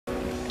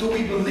Do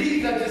we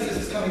believe that Jesus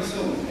is coming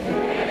soon?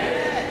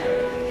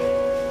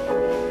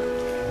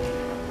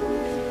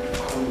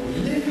 Are we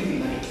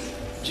living like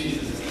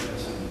Jesus is coming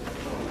soon?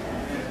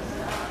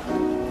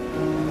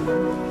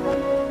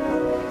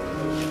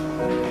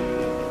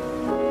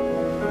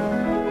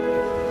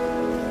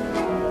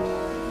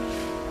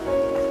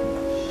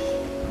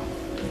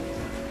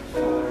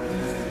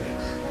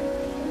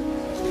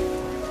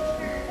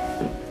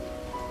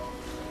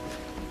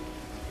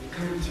 We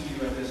come to you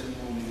at this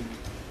moment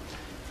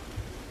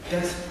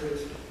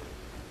desperate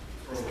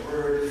for a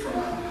word from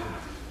God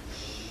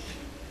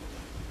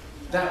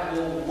that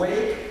will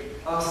wake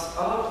us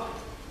up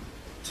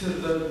to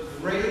the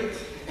great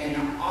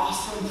and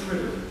awesome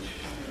privilege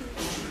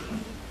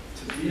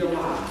to be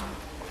alive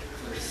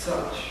for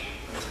such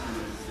a time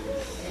as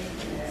this.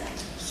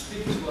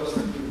 Speak to us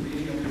through the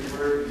reading of your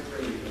word, we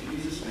pray in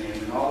Jesus'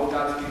 name. And all of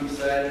God's people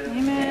said,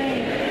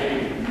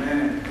 Amen.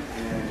 Amen.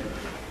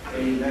 And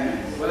amen.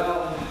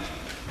 Well,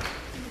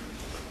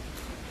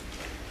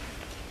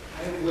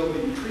 I will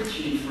be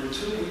preaching for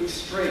 2 weeks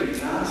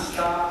straight,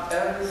 non-stop,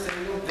 every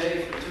single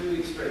day for 2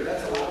 weeks straight.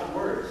 That's a lot of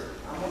words.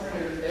 I'm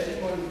wondering if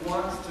anyone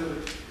wants to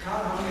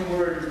count how many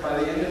words by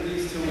the end of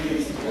these 2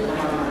 weeks will come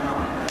out of my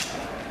mouth.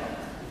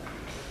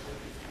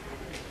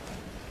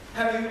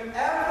 Have you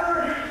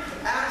ever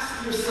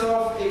asked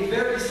yourself a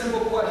very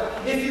simple question?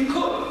 If you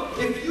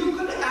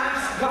could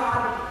ask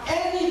God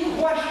any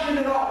question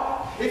at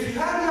all, if you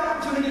had the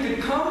opportunity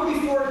to come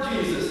before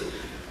Jesus,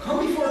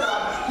 come before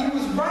God, He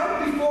was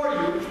right before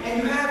you,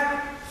 and you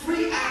have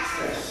free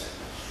access.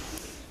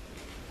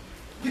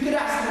 You could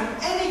ask Him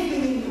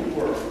anything in the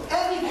world,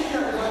 anything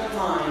that was on your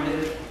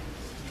mind.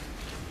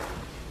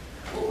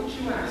 What would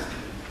you ask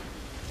Him?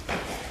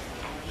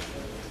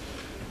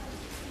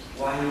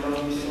 Why He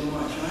loves me so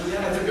much? Huh?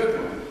 Yeah, that's a good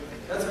one.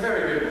 That's a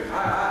very good one.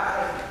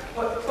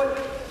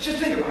 But just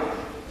think about it.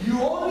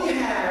 You only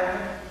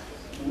have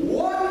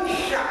one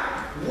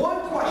shot,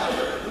 one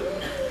question.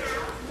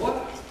 What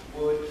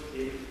would it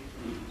be?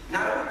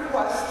 Not a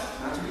request,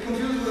 not to be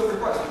confused with a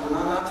request. We're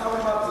not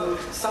talking about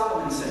the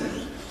Solomon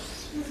sin.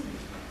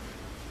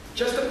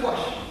 Just a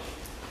question.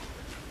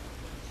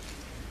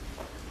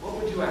 What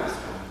would you ask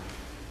God?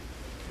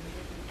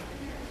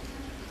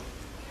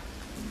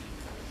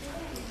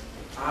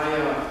 I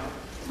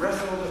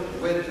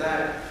wrestled with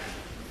that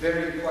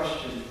very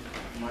question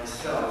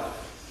myself.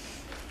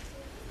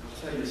 I'll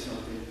tell you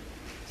something.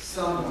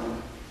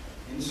 Someone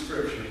in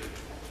Scripture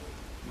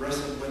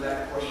wrestled with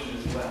that question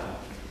as well.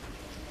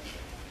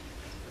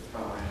 Let's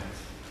bow our heads.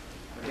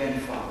 Again,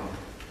 Father,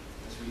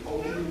 as we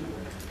open the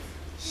word,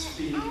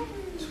 speak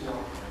to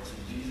our hearts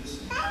in Jesus'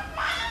 name.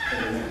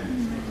 Amen.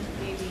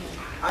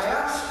 I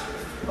ask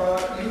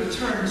you to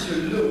turn to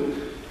Luke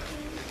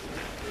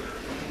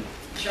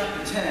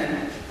chapter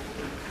 10.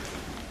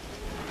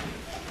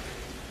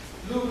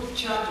 Luke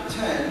chapter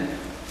 10.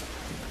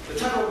 The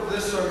title of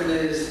this sermon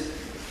is,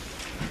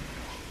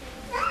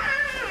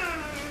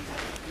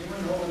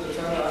 anyone know what the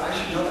title? I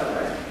should know that,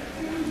 right?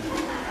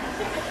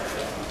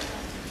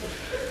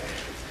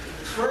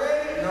 Pray,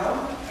 no?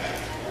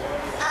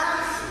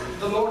 Ask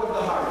the Lord of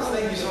the harvest.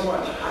 Thank you so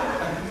much.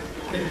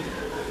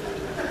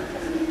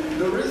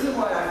 The reason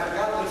why I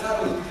forgot the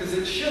title is because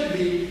it should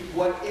be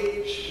what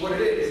it is.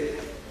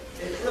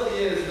 It really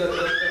is. The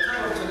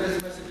title to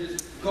this message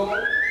is Go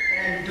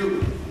and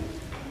Do.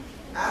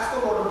 Ask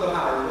the Lord of the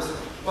harvest,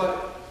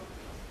 but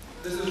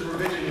this is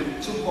revision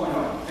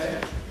 2.0,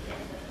 okay?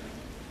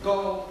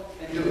 Go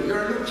and do it.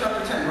 You're in Luke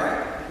chapter 10,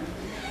 right?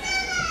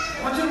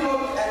 I want you to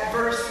look at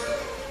verse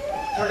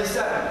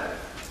 37.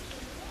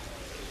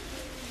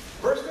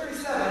 Verse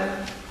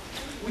 37,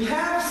 we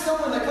have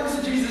someone that comes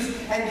to Jesus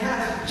and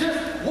has just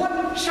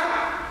one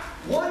shot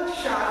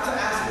to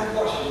ask him a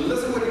question.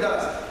 Listen what he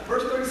does.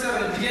 Verse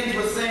 37, it begins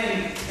with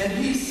saying, and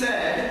he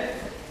said,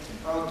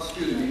 oh,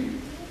 excuse me.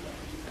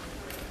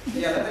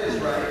 Yeah, that is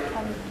right.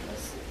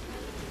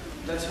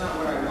 That's not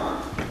what I want.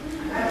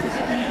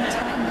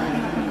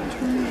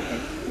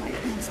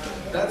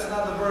 That's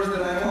not the verse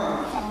that I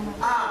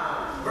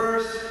want.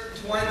 Verse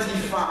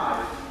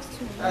 25.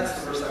 That's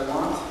the verse I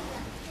want.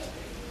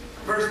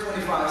 Verse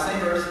 25, same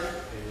verse.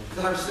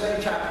 The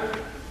same chapter.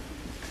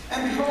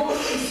 And behold,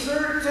 a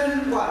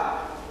certain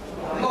what?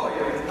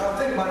 Lawyer. Now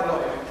think about a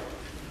lawyer.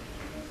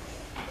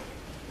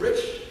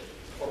 Rich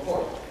or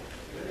poor?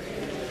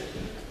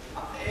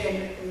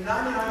 In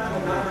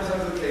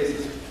 99.9% of the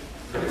cases,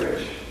 pretty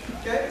rich.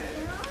 Okay?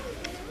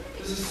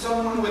 This is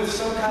someone with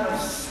some kind of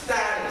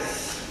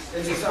status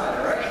in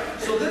society, right?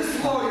 So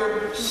this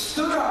lawyer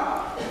stood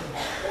up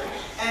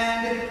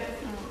and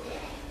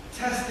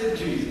tested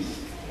Jesus.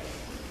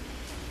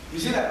 You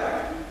see that,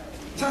 right?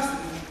 Tested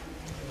him.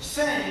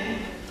 Saying,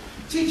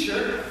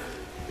 teacher,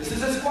 this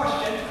is his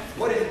question,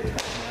 what is it?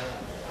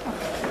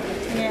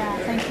 Yeah,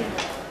 thank you.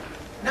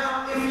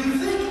 Now, if you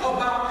think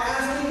about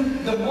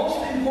asking the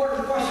most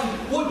important question,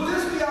 would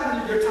this be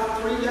on your top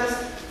 3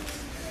 guests?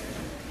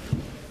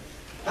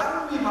 That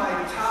would be my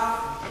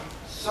top,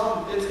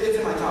 it's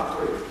in my top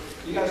 3.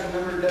 You guys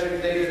remember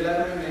David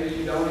Letterman? Maybe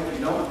you don't. If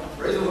you don't,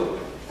 raise a little.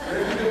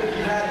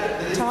 He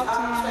had his top top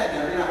top 10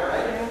 every night,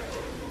 right? Yeah.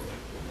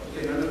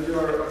 Okay, none of you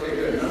are, okay,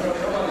 good. None of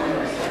nobody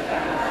knows.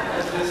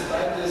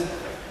 I just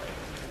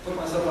put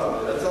myself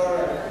out there. That's all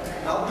right.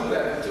 I'll do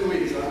that in 2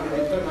 weeks. I'm going to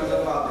be putting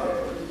myself out there.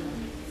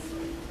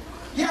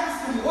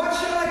 Yes, what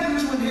shall I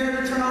do to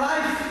inherit eternal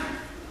life?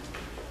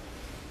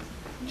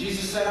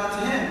 Jesus said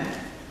unto him.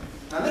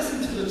 Now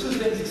listen to the two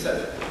things he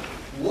said.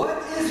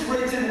 What is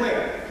written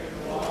where?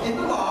 In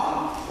the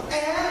law.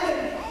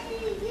 And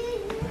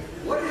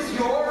what is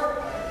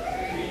your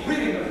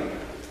reading of it?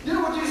 You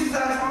know what Jesus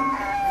asked him?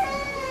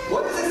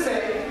 What does it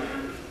say?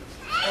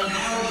 And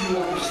how do you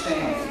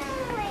understand it?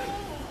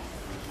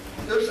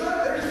 There's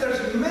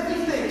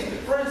many things.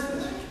 For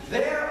instance,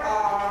 there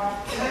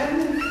are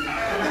 10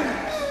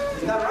 commandments.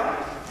 Isn't that right?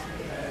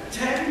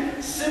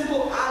 10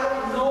 simple, I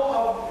don't know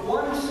of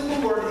one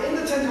single word in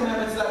the 10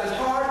 commandments that is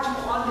hard to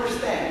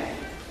understand.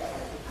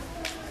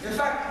 In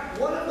fact,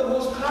 one of the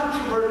most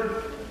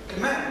controversial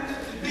commandments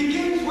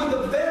begins with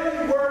the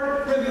very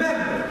word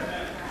remember,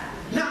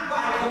 not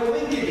by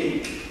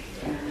coincidence.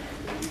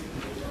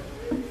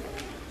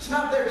 It's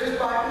not there just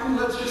by,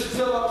 let's just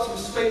fill up some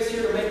space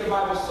here to make the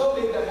Bible so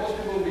big that most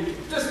people will be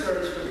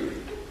discouraged to read.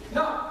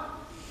 No.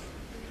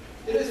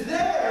 It is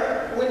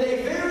there with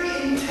a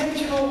very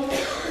intentional,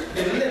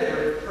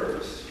 deliberate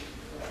purpose.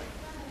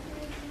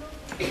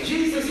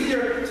 Jesus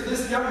here, to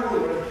this young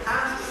ruler,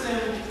 asks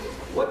him,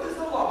 what does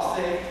the law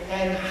say,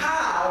 and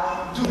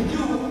how do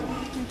you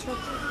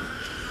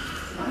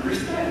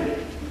understand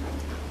it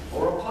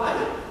or apply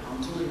it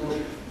unto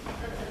emotion?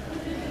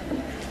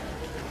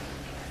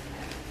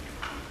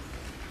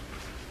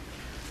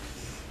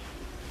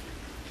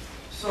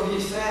 So he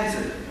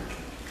answered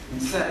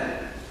and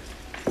said,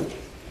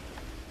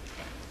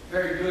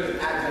 very good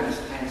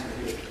Adventist answer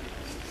here.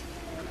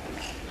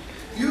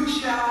 You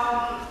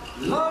shall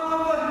love the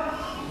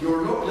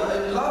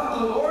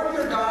Lord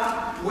your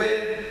God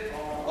with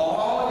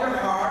all your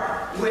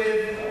heart,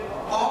 with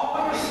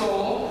all your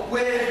soul,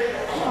 with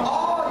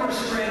all your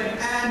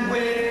strength, and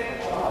with,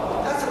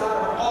 that's a lot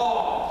of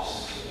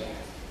alls.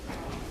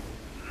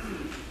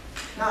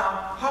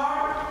 Now,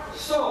 heart,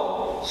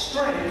 soul,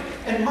 strength,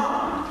 and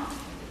mind.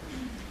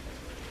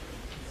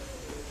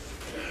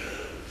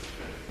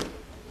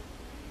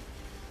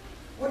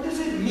 What does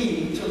it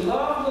mean to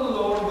love the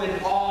Lord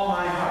with all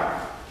my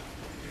heart?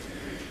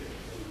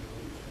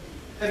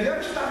 Have you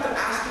ever stopped to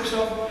ask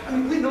yourself, I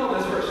mean, we know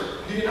this verse.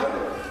 Do you know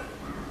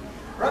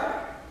it? Right?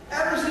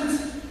 Ever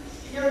since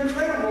you're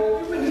incredible,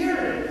 you've been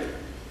hearing it.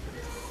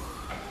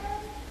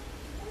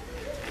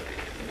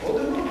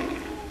 Hold it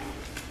on.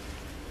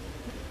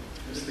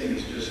 This thing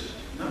is just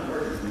not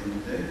working for me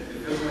today. It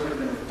feels like it's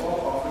going to fall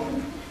off of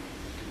me.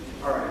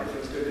 All right, it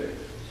feels good.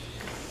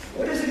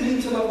 What does it mean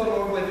to love the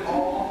Lord with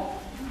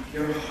all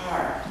your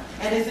heart?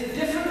 And is it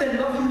different than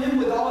loving Him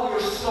with all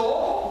your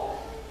soul?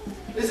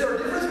 Is there a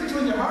difference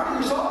between your heart and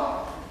your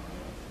soul?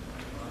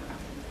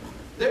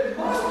 There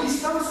must be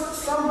some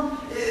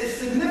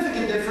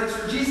significant difference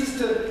for Jesus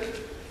to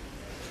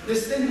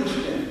distinguish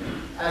them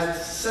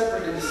as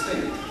separate and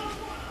distinct.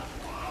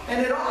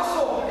 And it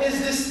also is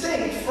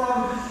distinct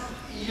from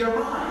your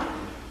mind.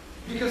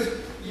 Because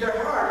your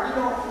heart,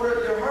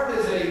 your heart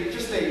is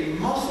just a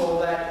muscle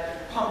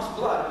that pumps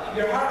blood.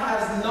 Your heart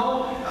has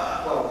no,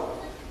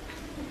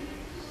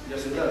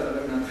 yes it does, I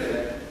did not say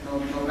that. No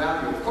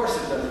value. Of course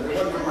it does. If it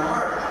wasn't for my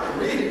heart, I would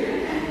read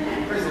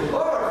it. Praise the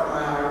Lord for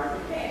my heart.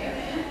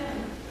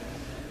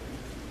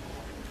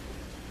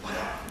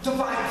 But the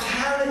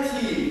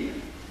vitality,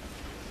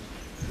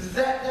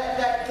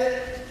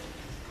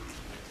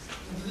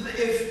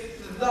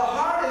 if the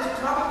heart is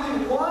probably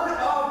one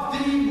of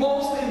the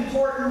most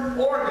important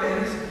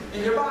organs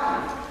in your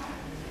body.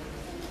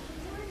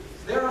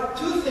 There are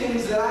two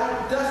things that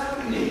I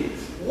desperately need.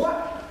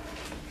 What?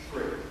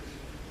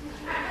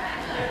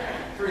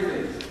 Three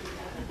things.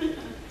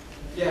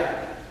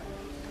 Yeah.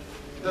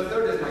 The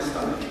third is my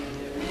stomach.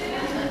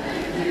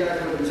 You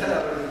guys wouldn't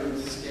tell,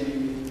 it's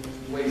skinny,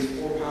 weighs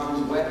 4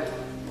 pounds wet.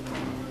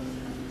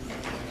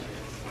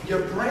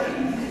 Your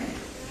brain,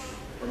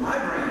 or my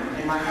brain,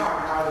 and my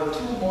heart are the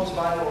two most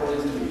vital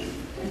organs to me.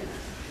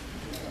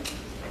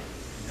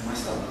 And my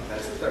stomach,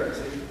 that's the third,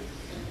 see?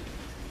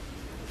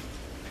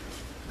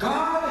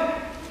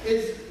 God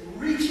is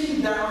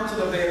reaching down to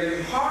the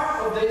very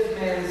heart of this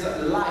man's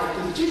life.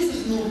 Because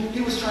Jesus knew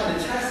he was trying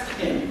to test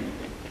him.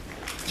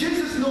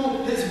 Jesus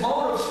knew his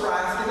motives for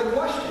asking the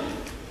question.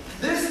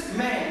 This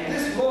man,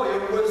 this lawyer,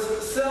 was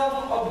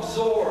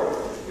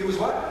self-absorbed. He was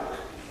what?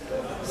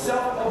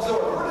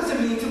 Self-absorbed. What does it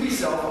mean to be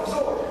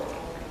self-absorbed?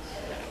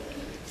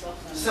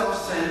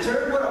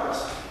 Self-centered. What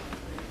else?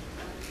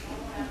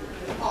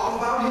 All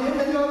about him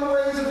and other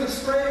ways of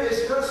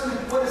expressing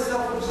what is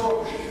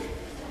self-absorption.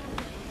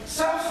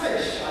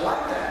 Selfish. I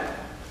like that.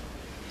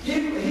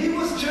 He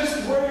was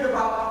just worried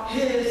about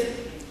his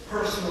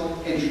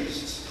personal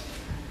interests.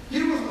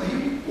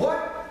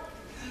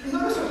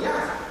 Notice what he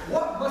asked.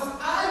 What must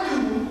I do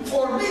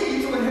for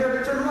me to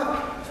inherit eternal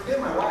life? Forget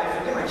my wife,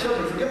 forget my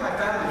children, forget my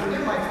family,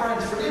 forget my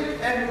friends,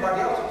 forget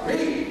everybody else.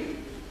 Me.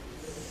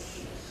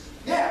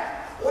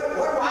 Yeah. What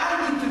do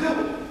I need to do?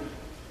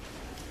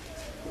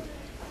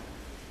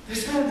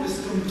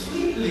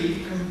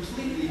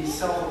 completely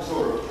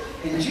self-absorbed.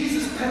 And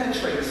Jesus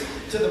penetrates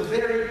to the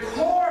very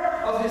core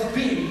of his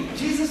being.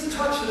 Jesus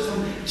touches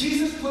him.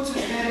 Jesus puts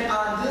his hand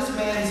on this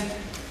man's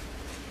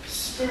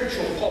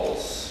spiritual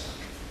pulse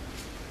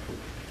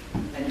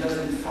and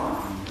doesn't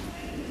find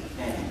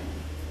any.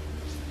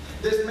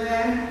 This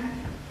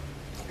man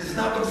is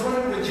not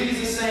confronted with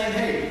Jesus saying,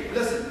 hey,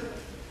 listen,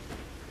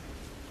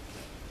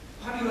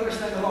 how do you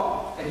understand the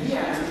law? And he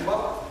answers,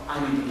 well, I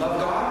need to love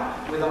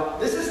God with all.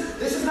 This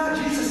is not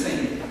Jesus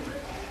saying it.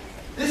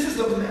 This is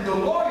the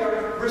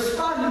lawyer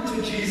responding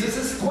to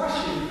Jesus'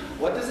 question.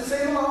 What does it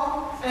say in the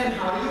law? And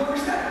how do you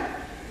understand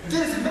it?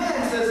 This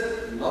man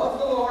says, love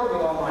the Lord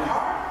with all my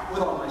heart,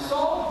 with all my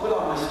soul, with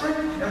all my strength,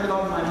 and with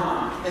all my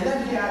mind. And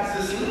then he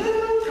adds this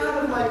little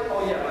kind of like,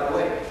 oh yeah, by the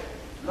way,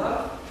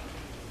 love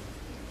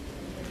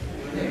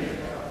your neighbor,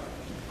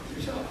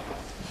 yourself.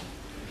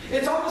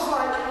 It's almost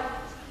like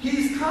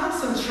he's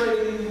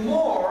concentrating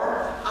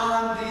more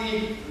on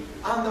the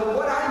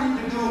what I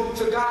need to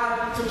do to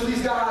God, to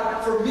please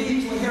God, for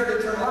me to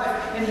inherit eternal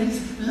life, and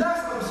he's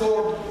less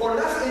absorbed or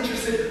less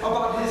interested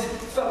about his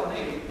fellow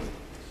neighbor.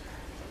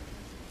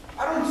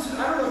 I don't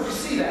know if you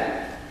see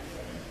that,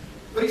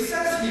 but he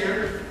says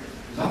here,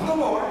 love the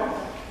Lord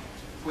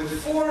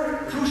with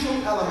 4 crucial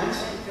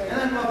elements, and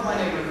then love my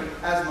neighbor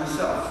as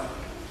myself.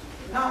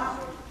 Now,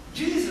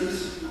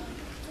 Jesus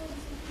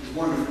is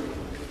wonderful.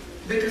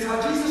 Because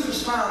how Jesus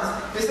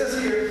responds, it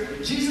says here,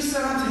 Jesus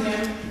said unto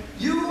him,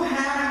 you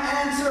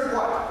have answered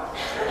what?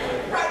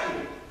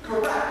 Rightly.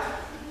 Correct.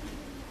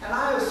 And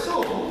I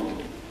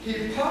assume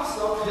he puffs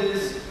up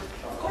his,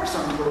 of course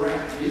I'm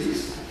correct,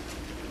 Jesus.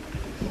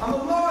 I'm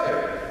a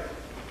lawyer.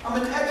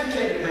 I'm an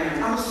educated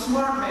man. I'm a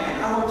smart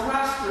man. I'm a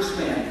prosperous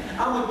man.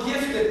 I'm a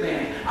gifted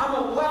man. I'm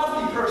a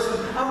wealthy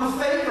person. I'm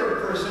a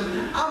favored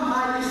person. I'm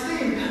highly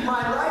esteemed.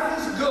 My life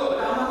is good.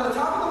 I'm on the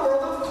top of the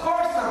world. Of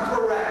course I'm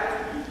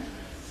correct.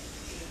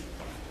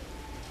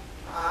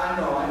 I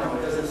know.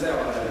 It doesn't say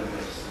all that in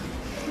this.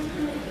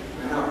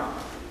 I know.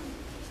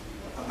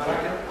 But I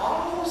can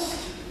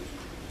almost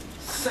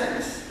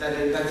sense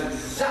that that's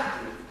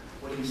exactly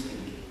what he's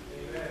thinking.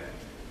 Amen.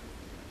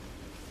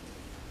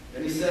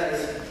 Then he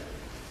says,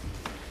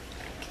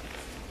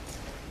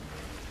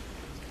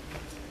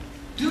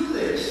 do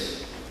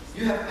this.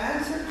 You have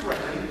answered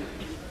correctly,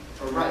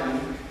 or rightly.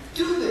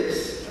 Do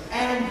this,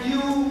 and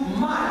you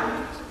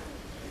might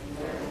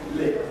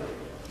live.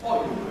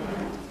 Oh,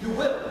 you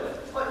will.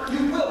 But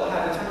you will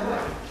have eternal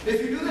life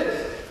if you do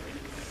this.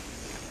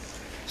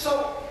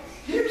 So,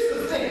 here's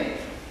the thing.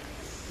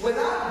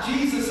 Without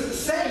Jesus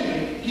saying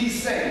it,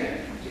 he's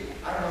saying,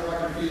 I don't know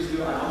if I confused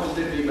you. I almost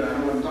did me, but I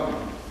know what I'm talking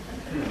about.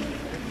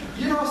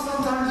 You know,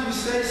 sometimes you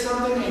say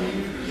something and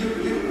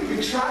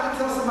you try to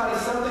tell somebody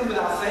something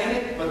without saying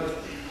it, but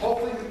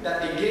hoping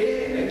that they get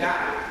it and they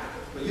got it.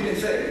 But you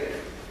didn't say it.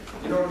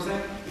 You know what I'm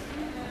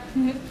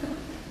saying?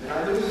 Did I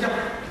lose you?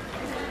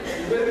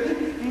 You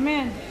with me?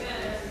 Amen.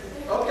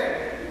 Okay.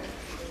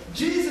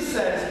 Jesus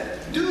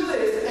says, do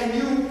this and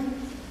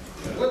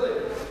you will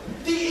live.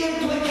 The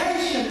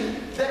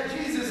implication that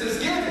Jesus is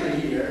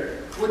giving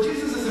here, what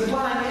Jesus is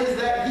implying is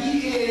that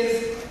he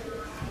is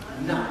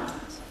not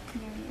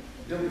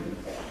doing it.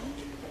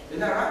 Isn't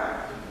that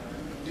right?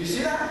 Do you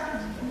see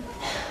that?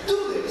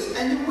 Do this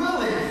and you will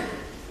live.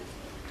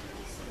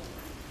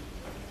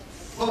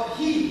 But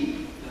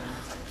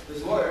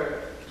this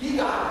lawyer, he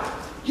got it.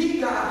 He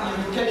got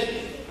the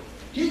implication.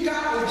 He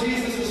got what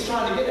Jesus was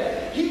trying to get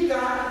at. He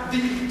got the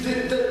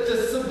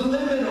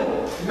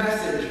subliminal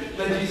message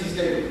that Jesus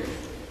gave him.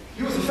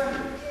 He was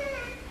offended.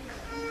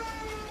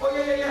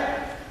 Oh,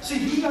 yeah. See,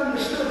 he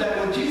understood that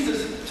what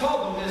Jesus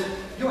told him is,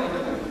 you ain't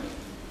doing it.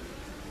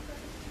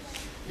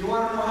 You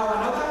want to know how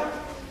I know that?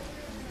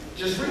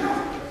 Just read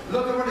on.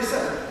 Look at what he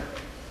says.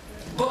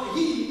 But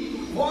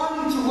he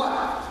wanted to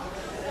what?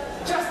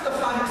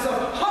 Justify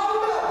himself.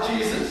 How about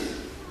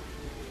Jesus?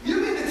 You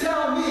mean to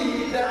tell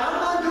me that I'm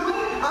not doing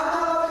it? I'm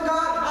not loving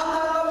God. I'm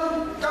not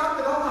loving God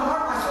with all my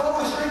heart, my soul,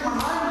 my strength, my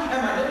mind,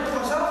 and my neighbor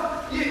myself?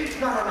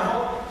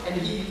 No.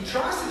 And he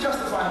tries to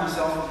justify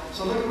himself,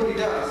 so look at what he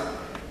does.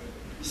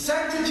 He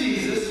said to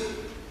Jesus,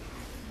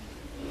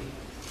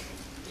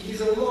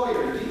 he's a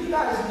lawyer. Do you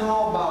guys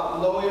know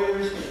about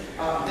lawyers?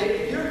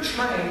 You're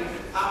trained.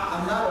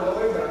 I'm not a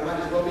lawyer, but I might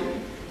as well be.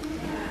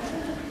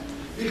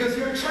 Because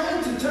you're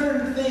trained to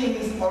turn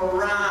things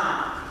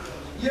around.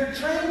 You're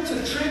trained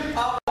to trip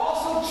up,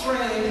 also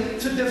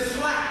trained to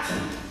deflect.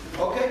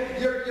 Okay?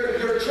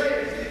 You're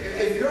trained.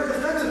 If you're a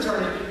defense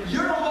attorney,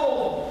 your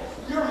whole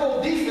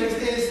defense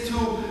is to,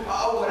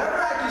 whatever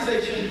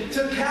accusation,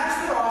 to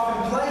cast it off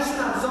and place it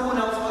on someone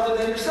else other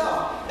than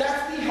yourself.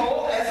 That's the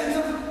whole essence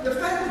of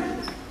defending.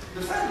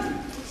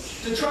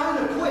 To try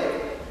and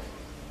acquit.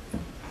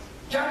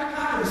 Captain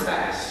Cochran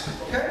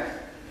status. Okay?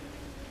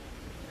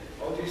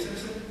 O.J.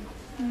 Simpson?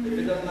 If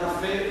it does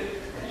not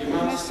fit, you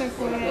must.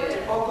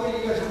 Oh,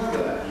 good, you guys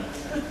remember that.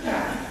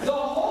 Yeah. The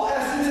whole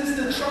essence is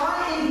to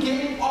try and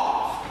get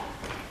off.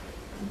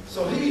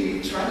 So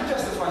he, trying to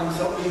justify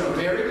himself, being a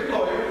very good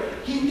lawyer,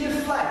 he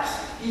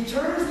deflects. He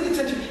turns the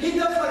attention. He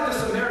does like the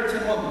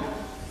Samaritan woman.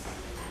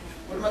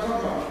 What am I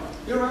talking about?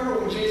 You remember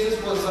when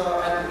Jesus was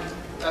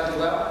at the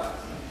well?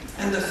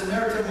 And the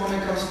Samaritan woman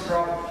comes to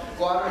draw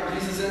water, and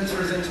Jesus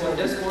enters into a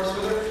discourse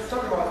with her.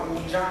 Talking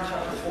about John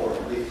chapter 4, I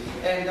believe.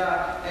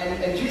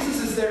 And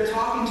Jesus is there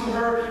talking to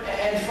her,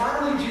 and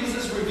finally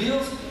Jesus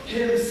reveals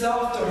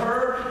himself to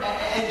her,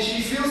 and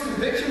she feels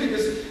conviction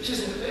because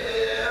she's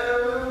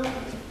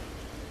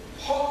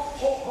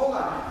hold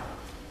on.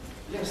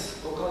 Yes,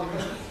 go call your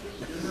husband.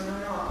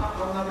 No,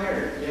 I'm not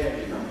married. Yeah,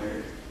 you're not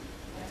married.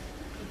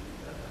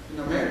 You're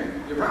not married.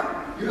 You're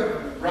right. You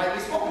have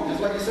rightly spoken,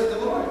 just like you said to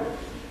the Lord.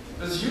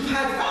 Because you've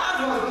had 5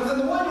 husbands,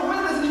 and the one you're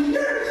with isn't even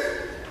yours.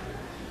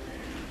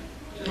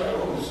 She's like,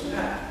 oh,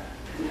 snap.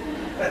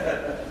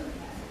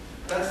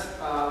 That's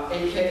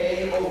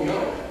AKA, oh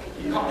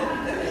no. You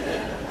caught it.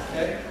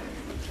 Okay?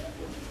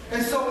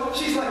 And so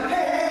she's like,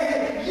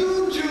 hey,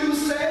 you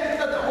Jews say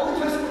that the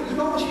Holy Spirit, you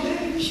know what she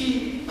did?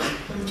 She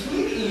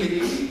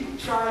completely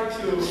tried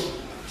to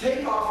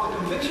take off the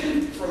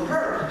conviction from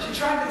her. She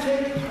tried to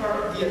take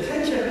the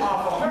attention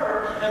off of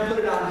her and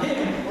put it on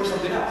him or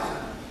something else.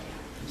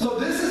 So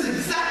this is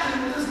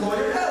exactly what this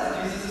lawyer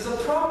does. Jesus is a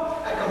pro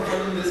at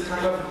confronting this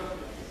kind of,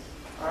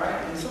 all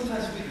right? And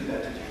sometimes we do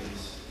that to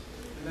Jesus.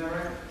 Isn't that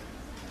right?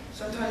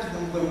 Sometimes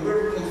when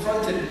we're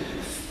confronted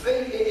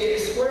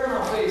square in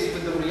our face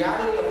with the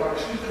reality of our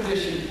true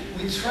condition,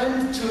 we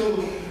tend to,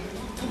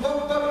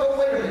 but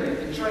wait a minute,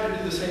 and try to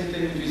do the same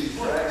thing with Jesus.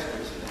 We're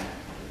experts in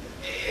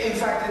that. In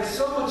fact, it's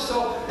so much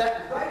so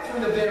that right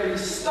from the very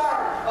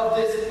start of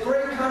this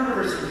great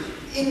controversy,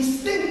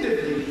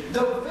 instinctively,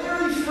 the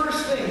very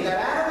first thing that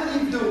Adam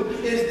and Eve do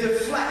is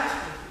deflect.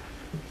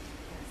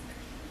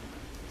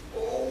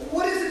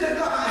 What is it that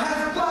God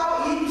has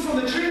God eaten from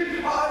the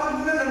tree?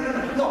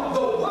 No,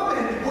 the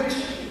woman which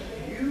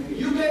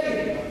you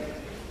gave.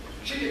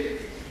 She did.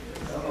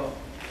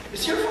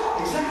 It's your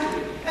fault,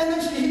 exactly. And then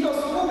he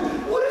goes to the woman,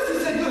 what is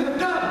this that you have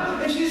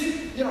done? And she's,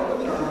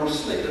 women are more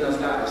slick than us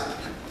guys.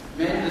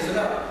 Man, listen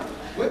up.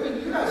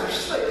 Women, you guys are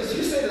slick because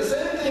you say the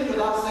same thing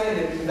without saying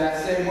it in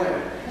that same way.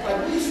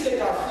 Like we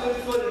stick our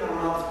foot in our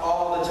mouth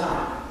all the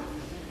time.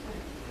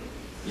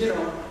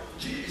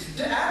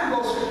 Adam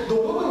goes, the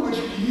woman which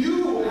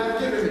you have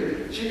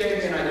given me, she gave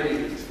me and I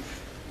didn't eat.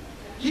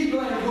 He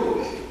blamed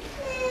who?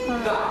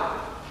 God.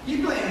 He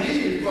blamed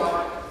Eve,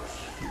 but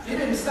he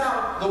didn't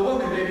stop the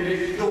woman,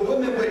 baby. The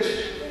woman which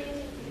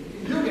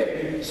you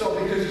gave me.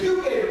 So because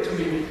you gave her to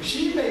me,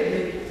 she made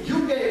me,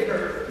 you gave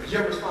her,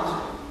 you're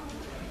responsible.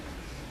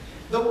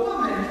 The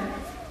woman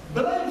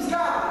blames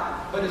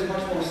God, but is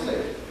much more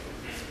slick.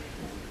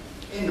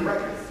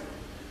 Indirectly.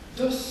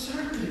 The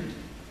serpent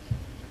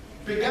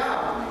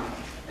beguiled me,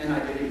 and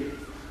I did eat.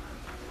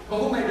 But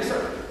who made the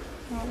serpent?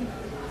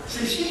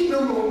 See, she knew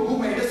who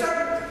made the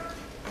serpent.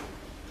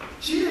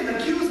 She didn't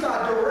accuse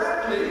God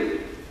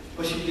directly,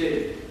 but she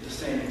did the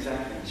same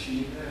exact thing.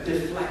 She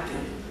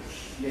deflected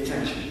the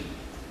attention.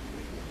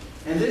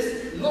 And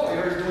this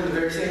lawyer is doing the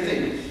very same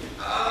thing.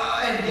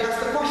 And he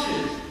asked the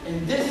question.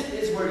 And this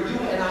is where you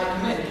and I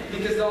come in.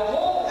 Because the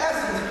whole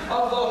essence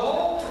of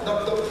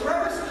the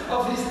premise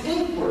of his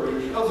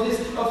inquiry, of his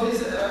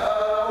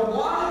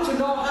wanting to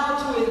know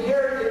how to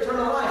inherit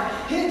eternal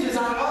life, hinges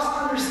on us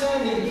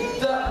understanding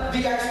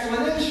the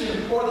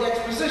explanation or the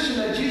exposition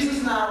that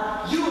Jesus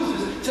now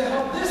uses to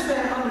help this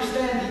man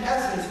understand the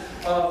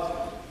essence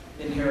of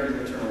inheriting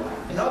eternal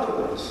life. In other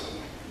words,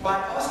 by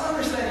us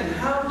understanding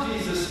how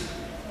Jesus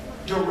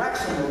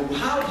directs him,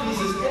 how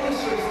Jesus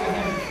illustrates to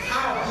him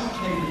how he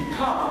can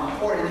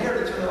become or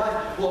inherit eternal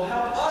life, will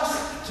help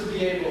us to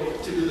be able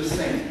to do the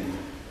same.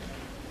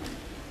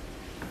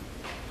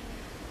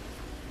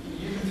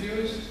 You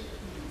confused?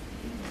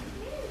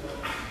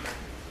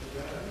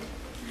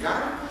 You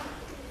got it?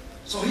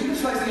 So he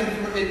deflects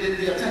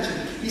the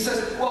attention. He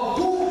says, well,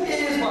 who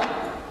is what?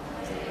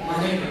 My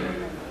neighbor.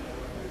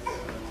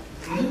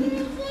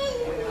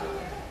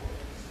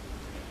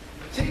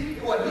 See,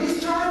 what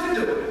he's trying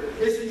to do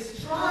is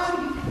he's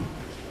trying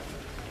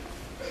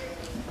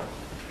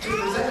to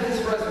present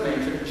his resume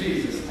to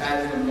Jesus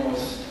as the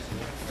most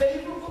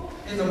favorable,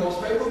 in the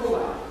most favorable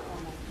light.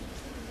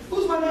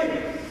 Who's my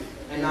neighbor?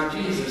 And now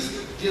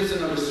Jesus gives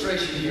an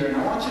illustration here, and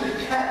I want you to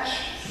catch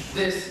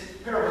this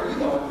parable. You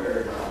know it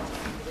very well.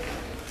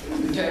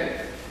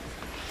 Okay?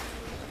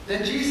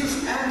 Then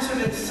Jesus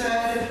answered and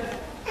said,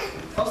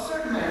 a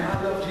certain man,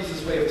 I love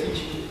Jesus' way of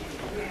teaching.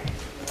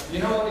 You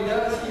know what he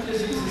does? He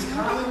just uses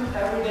common,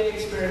 everyday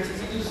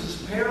experiences. He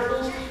uses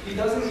parables. He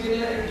doesn't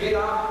get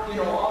out,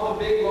 all the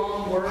big,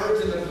 long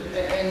words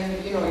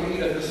and you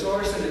need a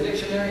thesaurus and a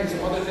dictionary and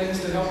some other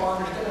things to help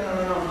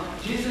understand. No.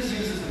 Jesus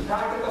uses the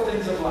practical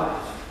things of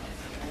life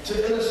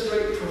to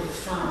illustrate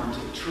profound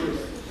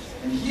truth.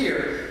 And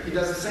here, he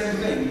does the same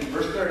thing.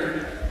 Verse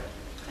 30,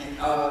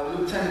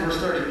 Luke 10, verse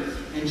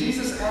 30. And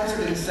Jesus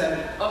answered and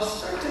said, a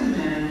certain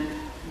man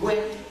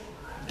went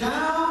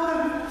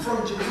down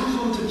from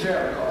Jerusalem to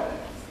Jericho.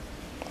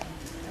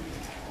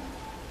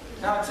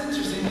 Now it's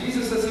interesting,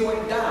 Jesus says he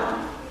went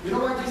down. You know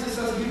why Jesus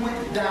says he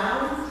went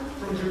down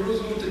from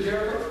Jerusalem to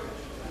Jericho?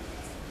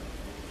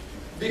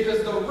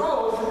 Because the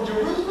road from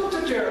Jerusalem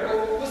to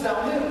Jericho was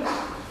downhill.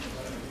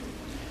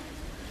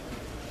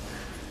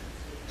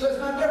 So it's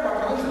not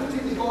Jericho.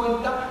 He was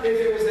going down. If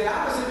it was the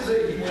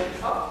opposite, he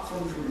went up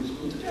from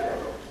Jerusalem to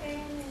Jericho.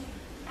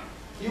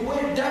 He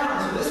went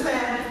down. So this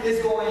man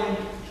is going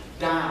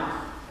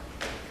down.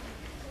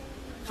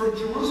 From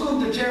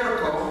Jerusalem to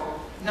Jericho.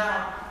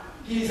 Now,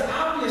 he's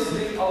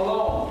obviously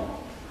alone.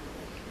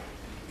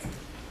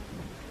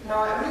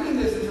 Now, reading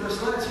this in first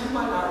glance, you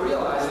might not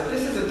realize that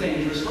this is a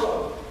dangerous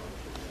road.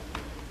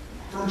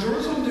 From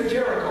Jerusalem to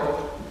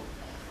Jericho,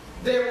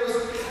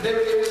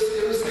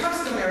 it was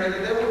customary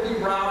that there would be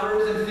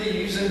robbers and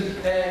thieves and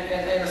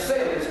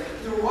assailants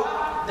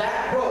throughout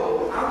that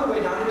road on the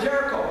way down to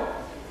Jericho.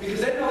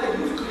 Because they know that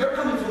you're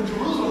coming from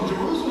Jerusalem.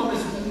 Jerusalem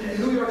is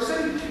New York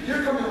City.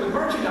 You're coming with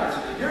merchandise.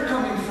 You're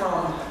coming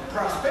from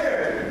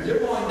prosperity. You're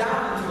going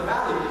down into the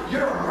valley.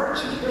 You're a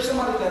merchant. You're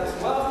somebody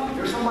that's wealthy.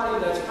 You're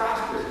somebody that's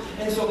prosperous.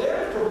 And so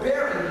they're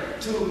preparing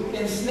to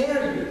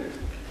ensnare you.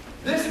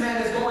 This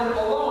man is going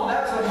alone.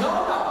 That's a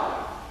no-no.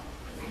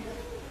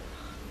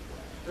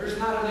 There's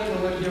not a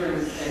neighborhood here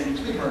in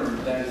Cleveland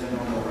that is a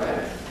no-no,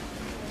 right?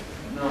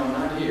 No,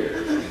 not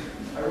here.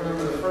 I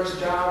remember the first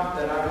job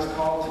that I was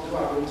called to do.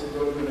 I went to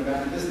go to an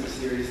event business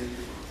series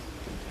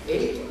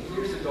 8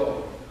 years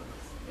ago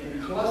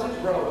in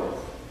Pleasant Road.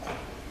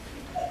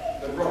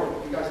 The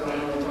road. You guys don't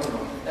know what I'm talking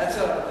about.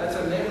 That's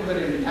a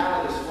neighborhood in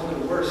Dallas, one of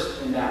the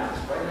worst in Dallas,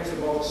 right next to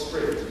Gulf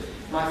Springs.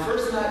 My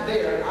first night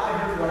there, I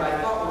heard what I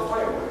thought were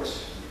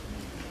fireworks.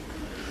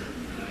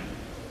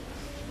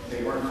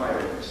 They weren't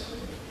fireworks.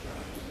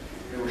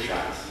 They were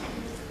shots.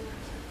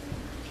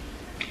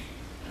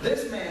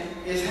 This man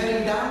is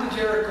heading down to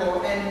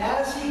Jericho, and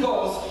as he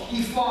goes,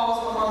 he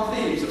falls among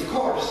thieves, of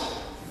course.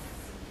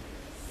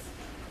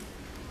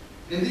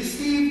 And these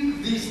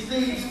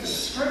thieves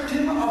stripped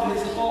him of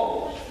his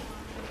clothes.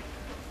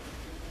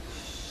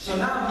 So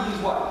now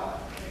he's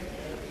what?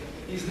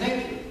 He's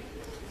naked.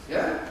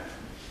 Yeah?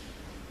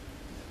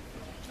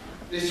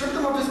 They stripped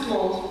him of his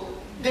clothes,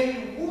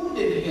 they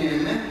wounded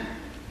him,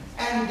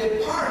 and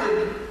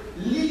departed,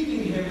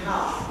 leaving him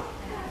how?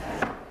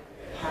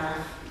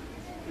 Half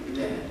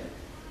dead.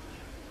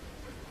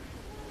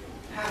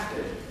 Half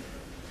dead.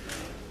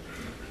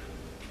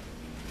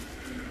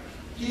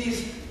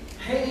 He's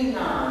hanging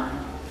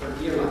on for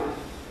dear life.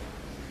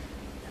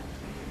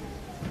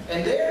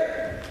 And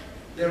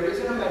there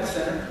isn't a med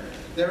center.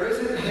 There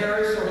isn't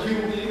Harris or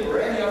Huey or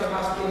any other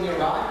hospital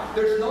nearby.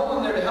 There's no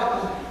one there to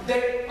help him.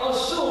 They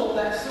assume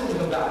that soon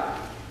he'll die.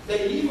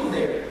 They leave him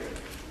there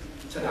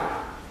to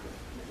die.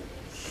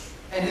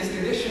 And his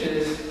condition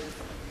is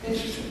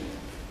interesting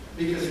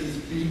because he's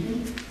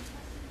beaten.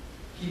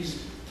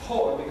 He's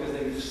poor because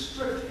they've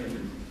stripped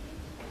him.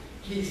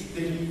 He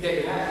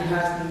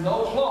has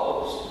no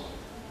clothes,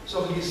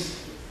 so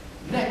he's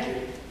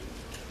naked.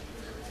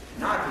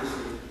 And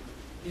obviously,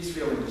 he's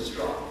feeling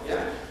distraught.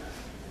 Yeah?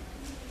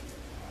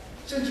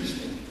 It's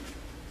interesting.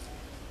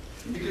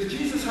 Because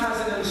Jesus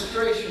has an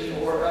illustration,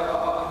 or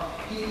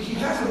he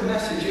has a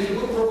message in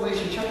the book of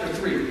Revelation chapter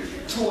 3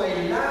 to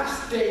a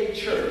last day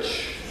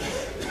church.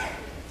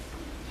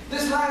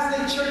 This last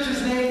day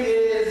church's name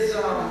is,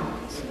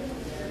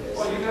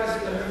 well, you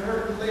guys have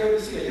heard of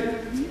Laodicea,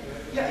 yeah?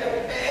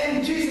 Yeah,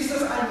 and Jesus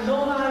says, I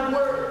know thy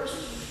works.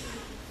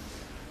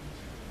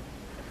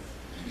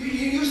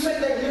 You say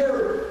that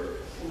you're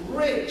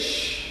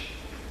rich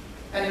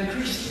and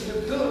increased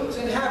with goods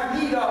and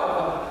have need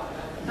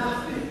of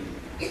nothing.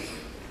 You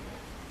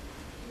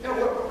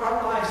know,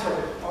 our lives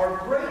are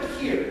great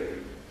here.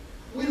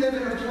 We live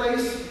in a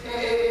place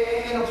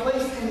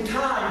in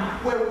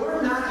time where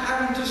we're not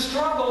having to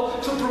struggle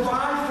to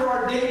provide for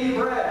our daily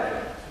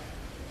bread.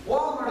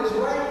 Walmart is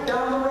right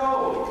down the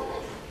road.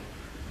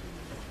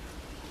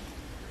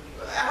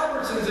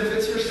 Albertsons, if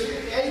it's your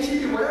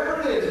ATV,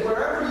 whatever it is,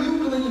 wherever you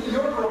glean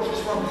your groceries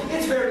from,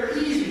 it's very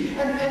easy.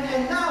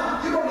 And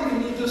now you don't even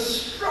need to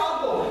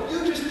struggle.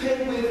 You just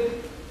pay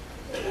with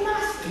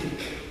plastic.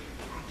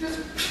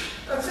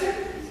 That's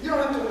it. You don't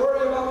have to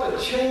worry about the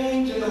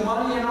change and the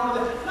money and all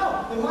that.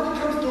 No, the money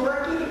comes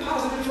directly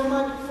deposited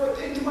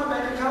into my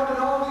bank account and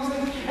all of these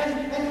things.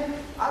 And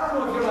I don't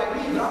know if you're like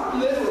me, but I'm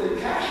literally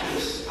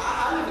cashless.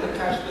 I live in a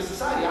cashless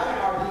society. I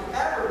hardly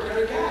ever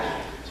carry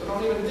cash. So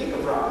don't even think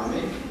of robbing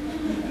me.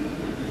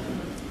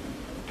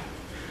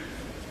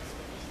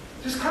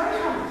 Just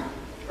credit cards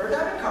or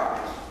debit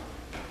cards.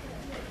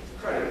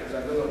 Credit, because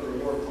I build up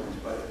reward points,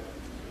 but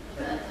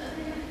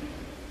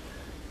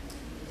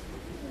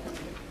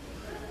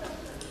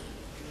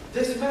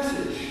this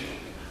message,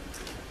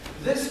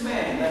 this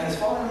man that has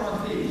fallen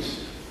among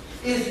thieves,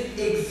 is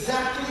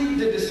exactly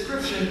the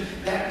description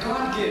that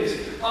God gives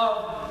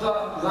of the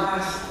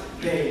last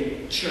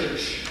day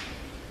church.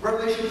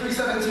 Revelation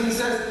 3:17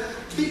 says,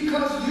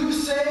 because you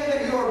say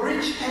that you are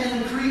rich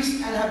and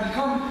increased and have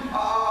become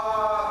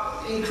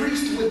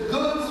increased with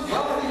goods,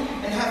 wealthy,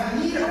 and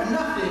have need of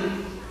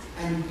nothing,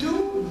 and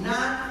do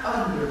not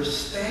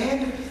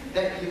understand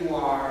that you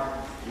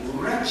are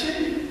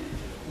wretched,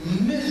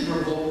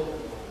 miserable,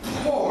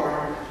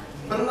 poor,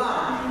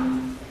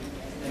 blind,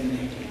 and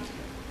naked.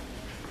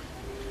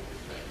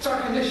 It's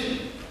our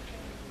condition.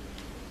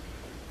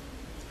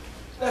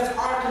 That's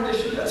our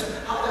condition. That's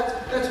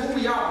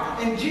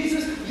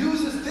Jesus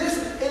uses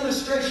this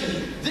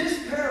illustration,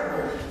 this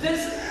parable,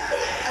 this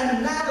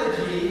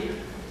analogy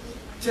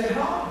to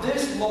help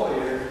this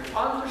lawyer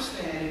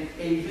understand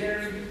a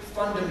very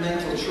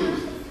fundamental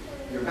truth.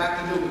 You're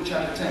back to Luke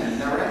chapter 10, isn't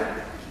that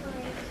right?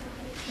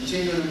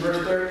 Continuing in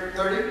verse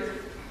 30.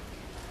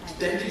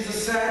 Then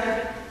Jesus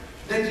said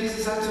to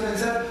him and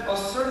said, a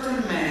certain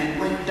man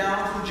went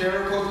down from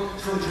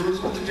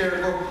Jerusalem to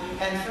Jericho,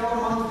 and fell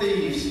among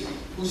thieves,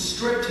 who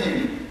stripped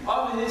him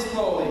of his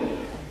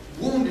clothing,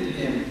 wounded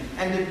him,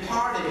 and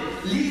departed,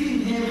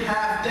 leaving him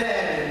half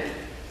dead.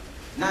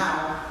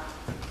 Now,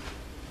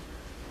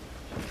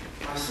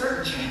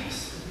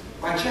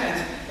 by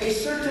chance, a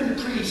certain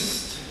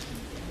priest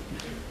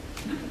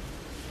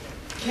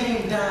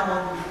came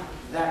down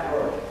that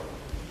road.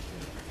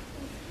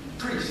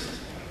 Priest.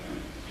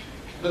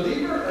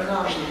 Believer or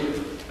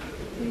non-believer?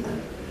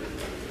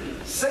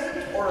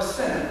 Saint or a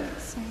sinner?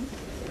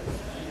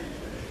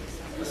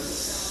 A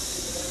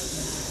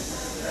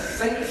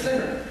saint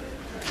sinner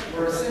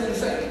or a sinning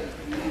saint?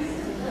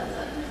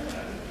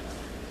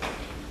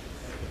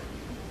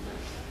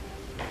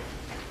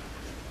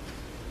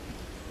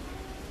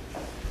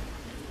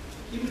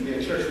 He would be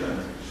a church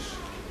member.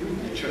 He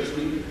would be a church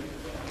leader.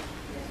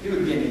 He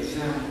would be an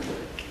example.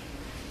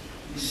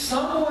 He's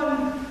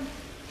someone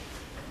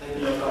that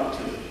you look up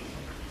to.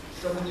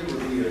 Someone you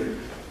revere,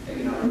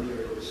 maybe not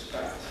revere, but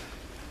respect.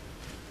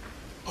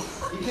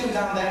 He came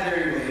down that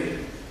very way,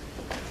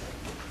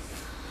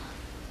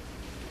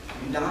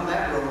 came down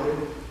that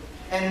road,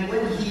 and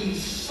when he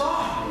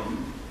saw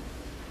him,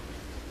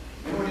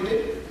 you know what he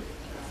did?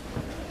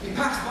 He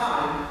passed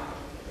by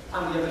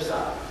on the other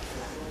side.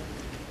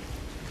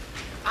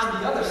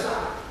 On the other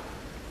side.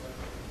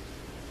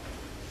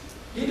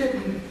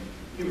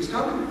 He was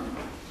coming.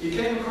 He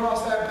came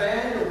across that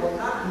band or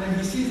whatnot, and then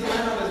he sees the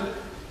man on his,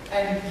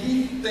 and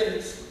he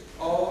thinks,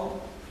 oh,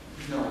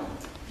 no.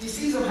 He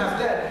sees him half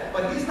dead,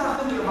 but he's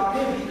not thinking about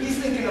him. He's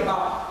thinking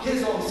about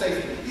his own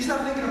safety. He's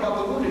not thinking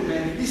about the wounded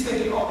man. He's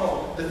thinking,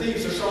 oh no, the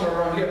thieves are somewhere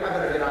around here. I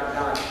better get out of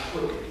Dodge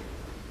quickly.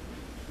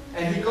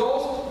 And he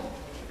goes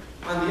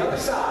on the other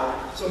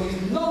side, so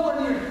he's nowhere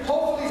near.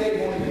 Hopefully they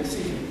won't even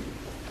see him.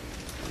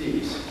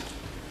 Thieves.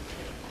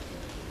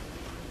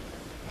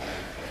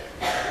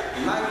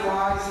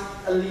 Likewise,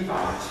 a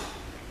Levite.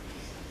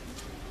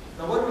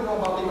 Now, what do we know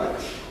about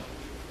Levites?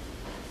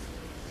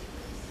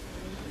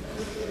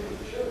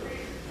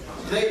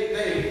 They,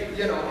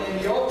 in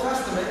the Old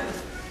Testament,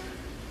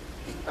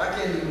 back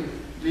in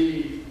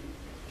the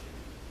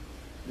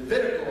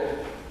Levitical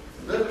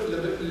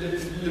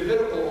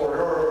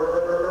order,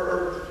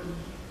 or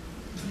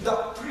the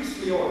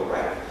priestly order,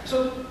 right?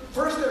 So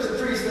first there's a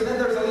priest, and then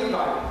there's a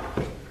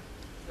Levite.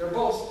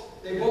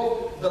 They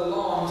both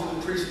belong to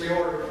the priestly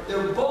order.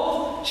 They're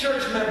both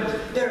church members.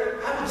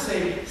 They're, I would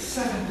say,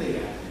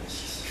 Seventh-day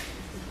Adventists.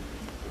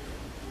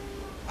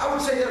 I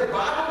would say they're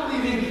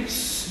Bible-believing,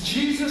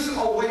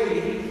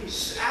 Jesus-awaiting,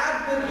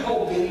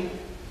 Advent-hoping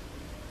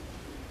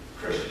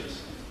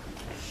Christians.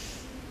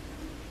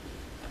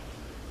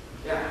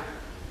 Yeah.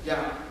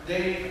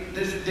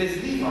 This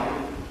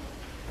Levite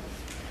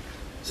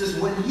says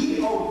when he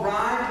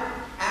arrived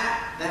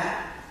at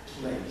that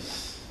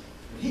place,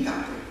 when he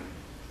got there,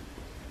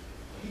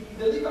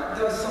 the Levite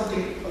does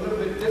something a little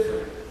bit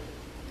different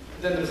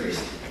than the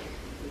priest.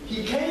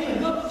 He came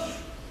and looked.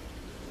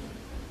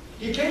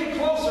 He came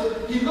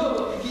closer, he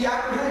looked, he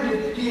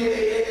apprehended, he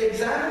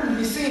examined,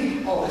 he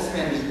seen, oh, this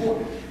man is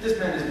wounded, this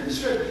man has been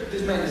stripped,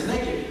 this man is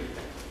naked.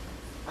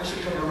 I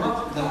should cover him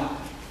up? No.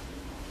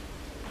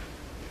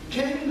 He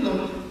came and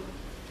looked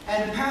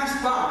and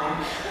passed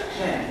by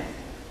then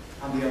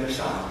on the other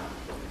side.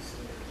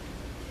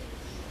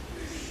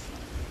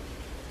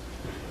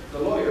 The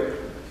lawyer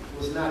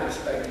was not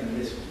expecting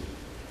this one.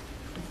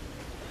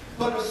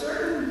 But a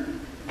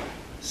certain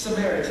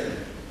Samaritan.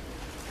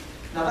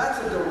 Now that's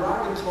a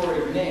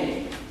derogatory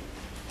name.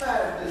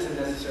 That isn't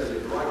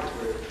necessarily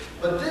derogatory.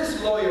 But this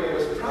lawyer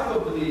was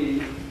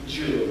probably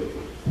Jew.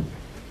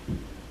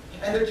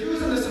 And the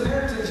Jews and the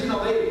Samaritans,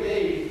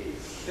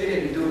 they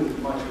didn't do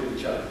much with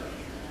each other.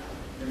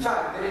 In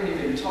fact, they didn't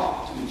even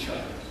talk to each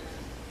other.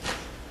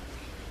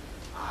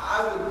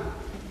 I would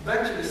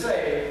venture to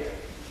say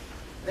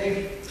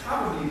they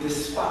probably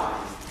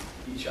despised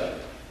each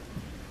other.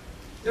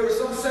 There was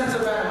some sense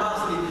of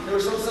animosity. There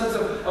was some sense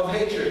of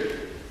hatred.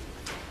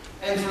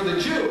 And for the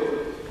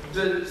Jew,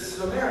 the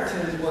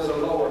Samaritan was a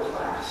lower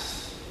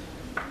class.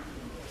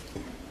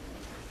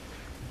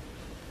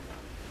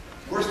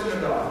 Worse than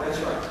a dog, that's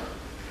right.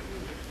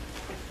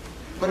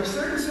 But a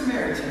certain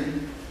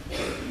Samaritan,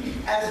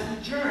 as he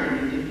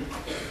journeyed,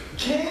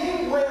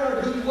 came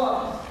where he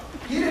was.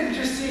 He didn't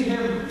just see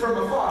him from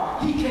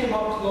afar. He came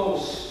up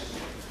close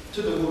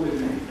to the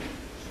wounded man.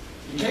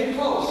 He came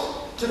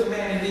close to the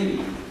man in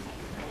need.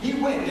 He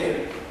went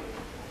there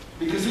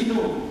because he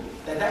knew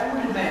that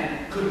wounded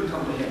man couldn't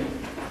come to him.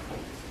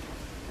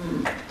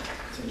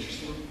 It's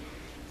interesting.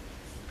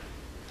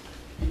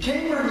 He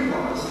came where he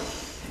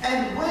was,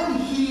 and when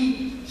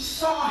he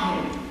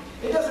saw him,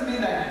 it doesn't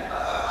mean that,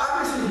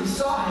 obviously he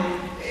saw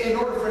him in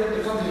order for him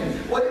to come to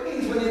him. What it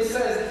means when it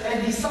says,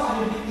 and he saw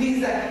him,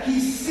 means that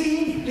he's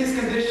seen his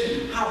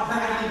condition, how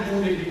badly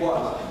wounded he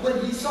was.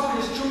 When he saw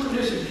his true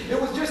condition, it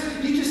was just,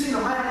 he just seen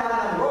a man lying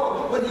on the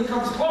road. When he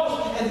comes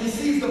close and he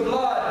sees the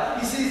blood,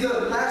 he sees the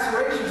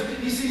lacerations,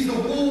 he sees the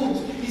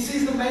wounds, he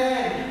sees the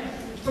man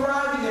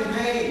thriving in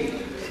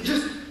pain,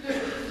 just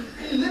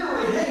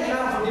literally hanging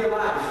out for dear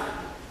life.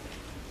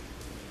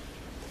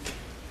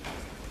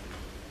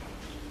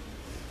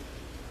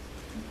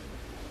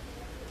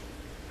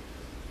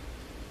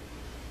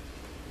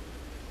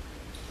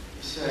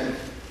 He said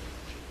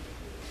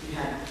he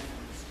had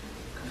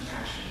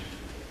compassion.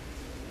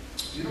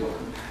 Do you know what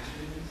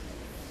compassion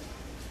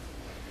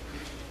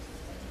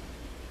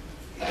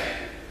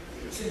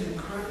is? It's an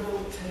incredible,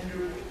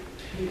 tender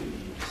pity.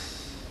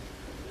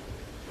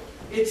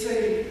 It's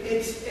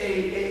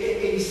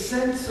a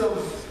sense of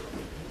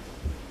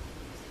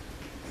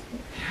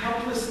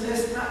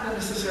helplessness, not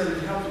necessarily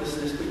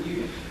helplessness, but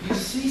you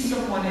see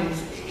someone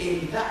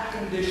in that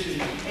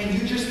condition, and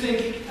you just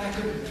think, that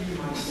could be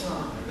my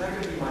son, or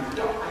that could be my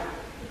daughter.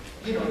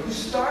 You know, you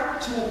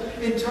start to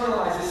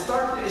internalize it.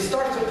 It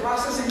starts to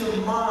process in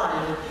your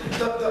mind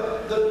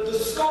the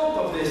scope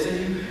of this,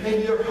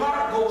 and your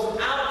heart goes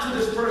out to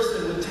this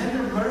person with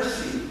tender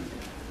mercy,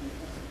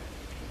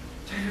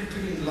 tender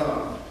pity and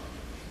love.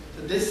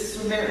 To this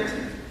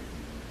Samaritan,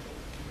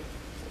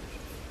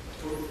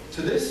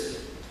 to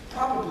this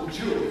probable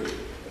Jew,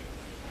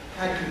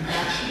 had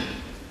compassion.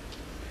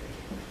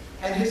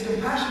 And his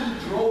compassion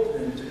drove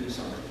him to do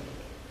something.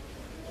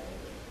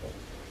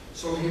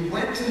 So he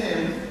went to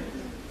him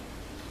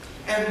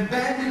and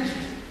bandaged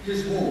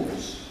his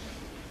wounds.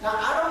 Now,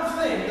 I don't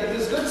think that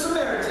this Good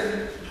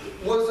Samaritan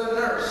was a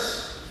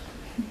nurse.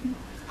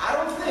 I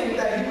don't think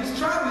that he was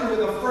traveling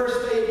with a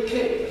first aid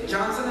kit,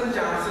 Johnson &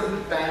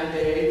 Johnson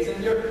Band-Aids,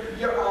 and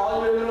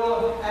all your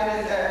little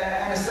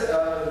anesthetics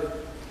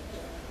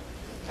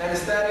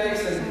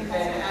and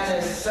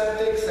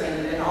antiseptics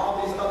and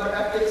all these other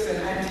epics and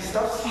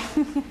anti-stuffs.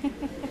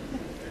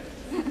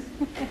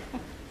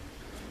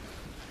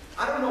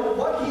 I don't know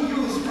what he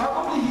used.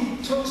 Probably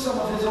he took some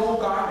of his own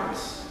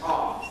garments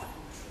off.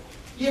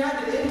 He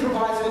had to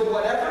improvise with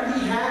whatever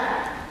he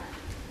had.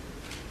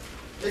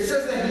 It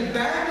says that he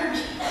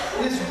bandaged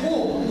his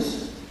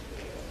wounds,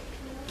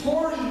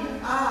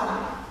 pouring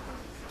out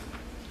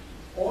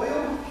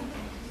oil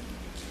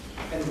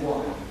and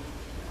wine.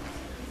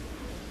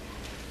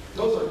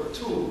 Those are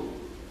two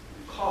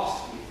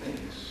costly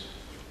things.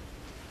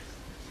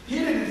 He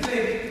didn't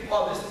think,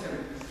 oh,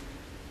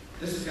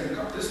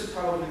 this is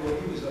probably what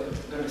he was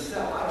going to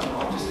sell. I don't know.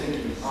 I'm just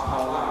thinking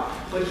out loud.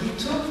 But he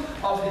took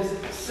of his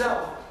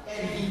self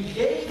and he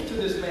gave to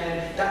this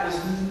man that was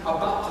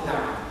about to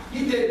die.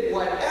 He did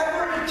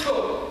whatever it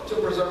took to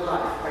preserve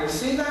life. Are you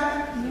seeing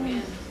that?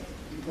 Amen.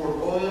 He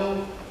poured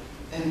oil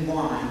and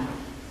wine.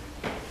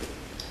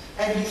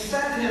 And he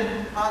set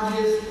him on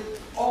his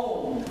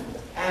own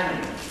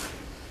animal.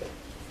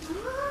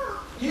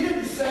 He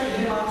didn't set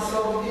him on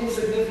some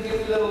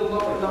insignificant little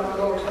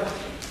lower class.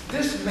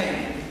 This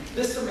man,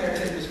 this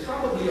Samaritan, was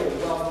probably a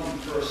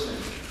wealthy person.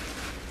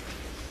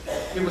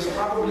 He was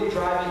probably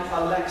driving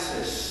a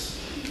Lexus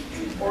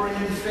or an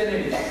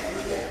Infiniti.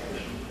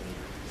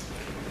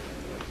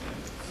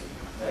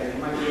 It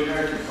might be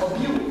American. A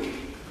Buick.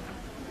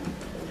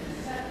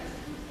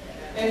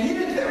 And he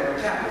didn't have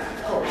a Cadillac,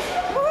 of course.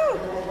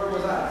 Where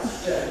was that?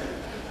 Yeah.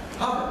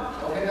 Hummer.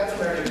 Okay, that's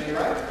American made,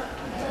 right?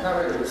 Not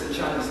really. It's in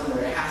China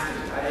somewhere. It has to be.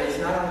 It's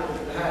not on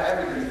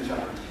everything in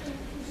China.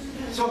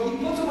 So he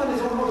puts him on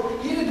his own horse.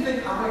 He didn't think,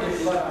 I'm going to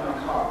get blood on my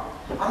car.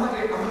 I'm going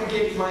to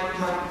get my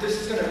this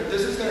is going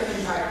to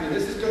impact me.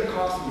 This is going to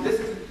cost me.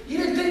 He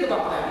didn't think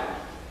about that.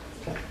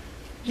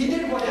 He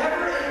did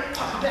whatever it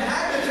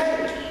had to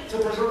take to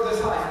preserve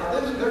this life. Now,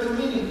 there's a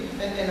meaning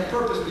and a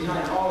purpose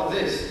behind all of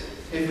this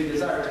if we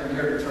desire to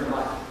inherit eternal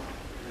life.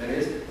 That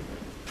is.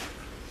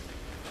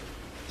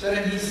 So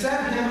then he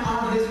set him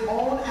on his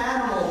own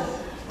animal,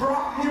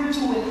 brought him to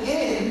an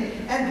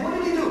inn, and what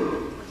did he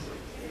do?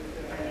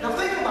 Now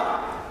think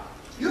about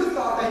it. You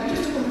thought that he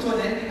just took him to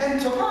an inn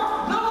and took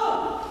off.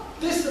 No!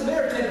 This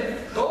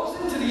Samaritan goes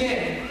into the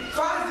inn,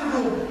 finds the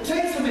room,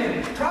 takes him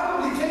in,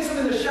 probably takes him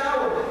in the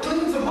shower,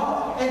 cleans him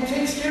up, and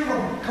takes care of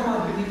him. Come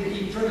on, we need to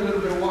eat, drink a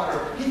little bit of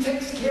water. He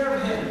takes care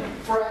of him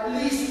for at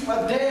least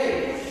a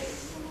day.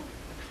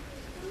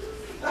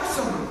 That's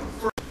some...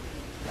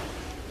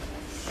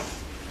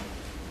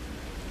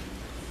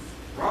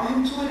 Brought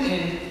him to an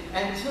inn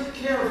and took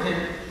care of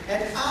him.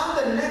 And on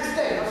the next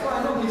day, that's why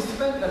I know he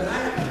spent the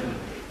night with him.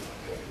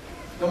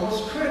 The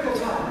most critical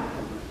time.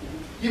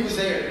 He was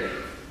there.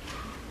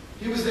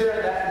 He was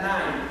there that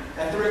night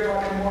at 3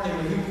 o'clock in the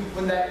morning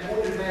when that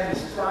wounded man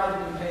was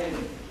thriving in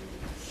pain.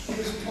 He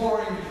was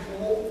pouring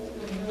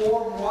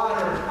warm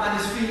water on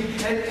his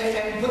feet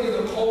and putting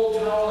a cold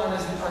towel on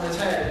his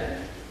head.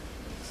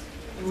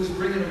 He was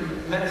bringing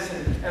him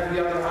medicine every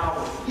other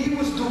hour. He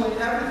was doing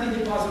everything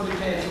he possibly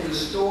can to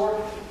restore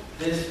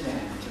this man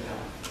to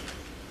health.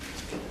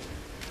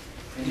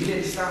 And he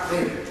didn't stop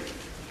there.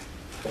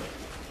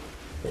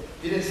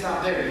 He didn't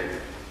stop there.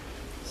 It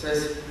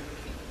says,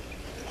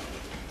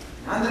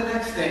 On the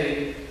next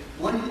day,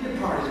 when he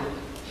departed,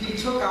 he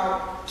took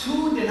out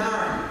 2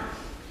 denarii,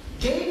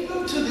 gave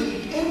them to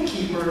the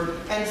innkeeper,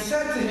 and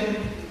said to him,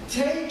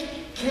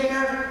 "Take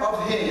care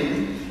of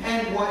him,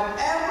 and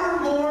whatever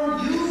more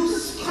you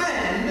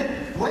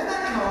spend, when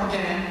I come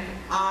again,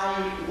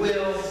 I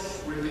will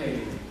repay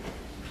you."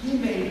 He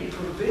made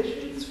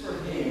provisions for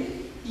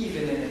him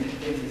even in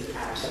his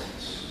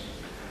absence.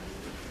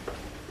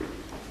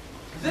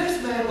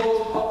 This man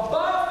goes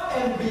above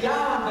and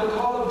beyond the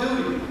call of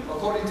duty,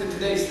 according to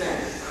today's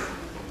standards.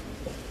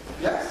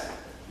 Yes?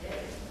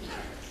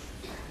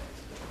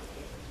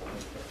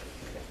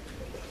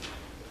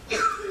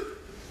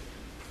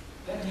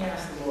 Then he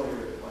asked the lawyer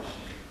a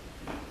question.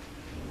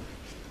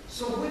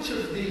 "So which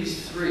of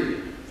these 3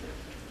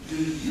 do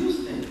you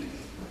think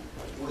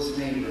was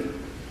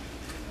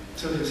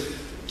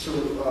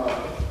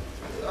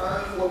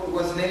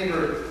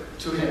neighbor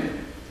to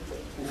him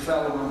who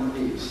fell among the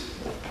thieves?"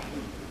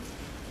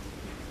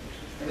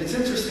 And it's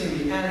interesting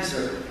the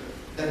answer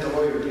that the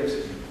lawyer gives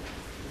him.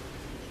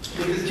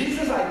 Because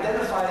Jesus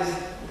identifies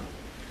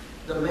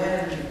the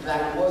man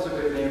that was a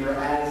good neighbor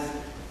as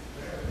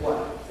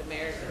what?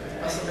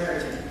 A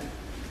Samaritan.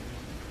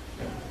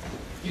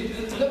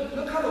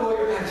 Look how the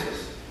lawyer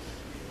answers.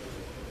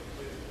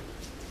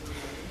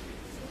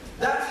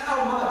 That's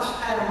how much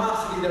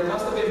animosity there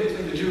must have been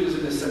between the Jews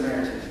and the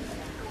Samaritans.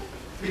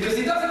 Because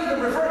he doesn't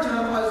even refer to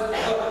him as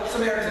a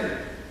Samaritan.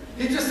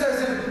 He just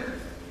says him,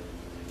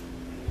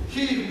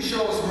 "He who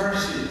showed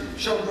mercy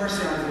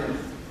unto him."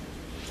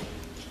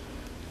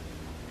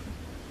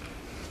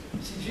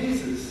 See,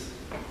 Jesus,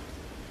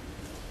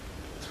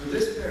 through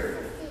this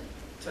parable,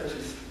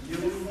 touches you,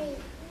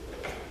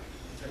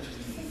 touches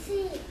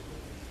me.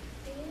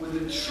 With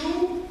the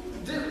true,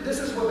 this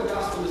is what the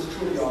gospel is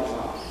truly all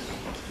about.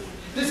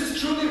 This is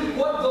truly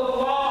what the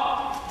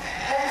law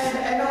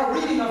and our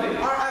reading of it,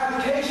 our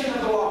application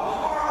of the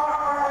law,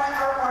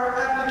 our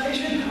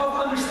application of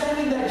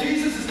understanding that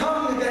Jesus is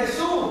coming again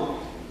soon.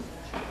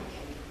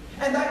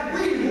 And that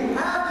we who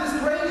have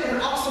this great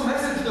and awesome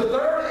message, the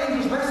third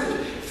angel's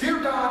message, fear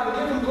God and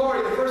give him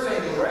glory, the first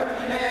angel, right?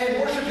 And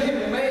worship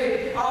him who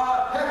made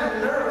heaven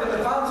and earth and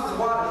the fountains of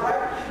waters,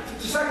 right?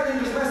 The second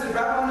angel's message,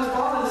 Babylon is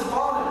fallen, is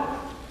fallen.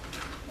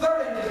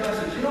 Third angel's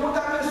message, you know what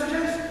that message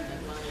is?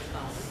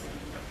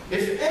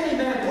 If any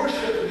man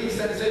worship the beast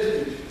that is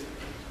his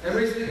and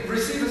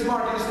receive his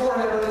mark in his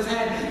forehead or in his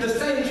hand, the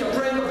same shall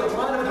drink of the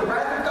wine of the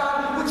wrath of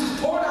God, which is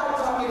poured out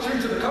without mixture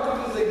into the cup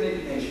of his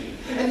indignation.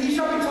 And he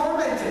shall be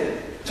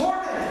tormented.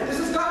 Tormented. This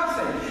is God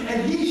saying.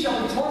 And he shall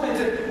be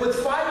tormented with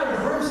fire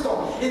and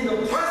brimstone in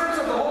the presence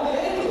of the holy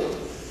angels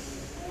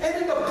and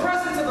in the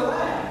presence of the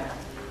Lamb.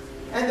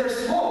 And their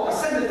smoke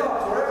ascendeth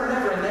up forever and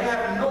ever, and they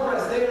have no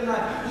rest day and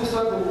night,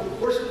 whosoever will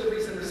worship the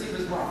beast and receive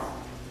his mark.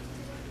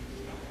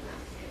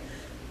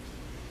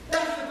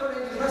 That's the third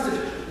angel's message.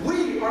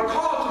 We are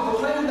called to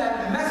proclaim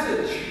that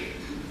message.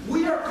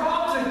 We are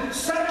called to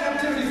set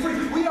captivity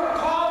free. We are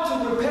called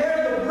to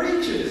repair the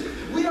breaches.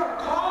 We are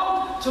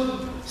called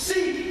to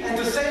seek and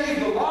to save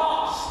the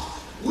lost.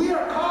 We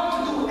are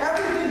called to do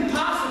everything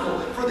possible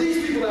for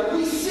these people that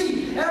we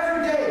see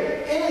every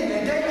day, in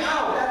and day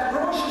out, at the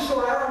grocery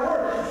store, at our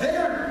work.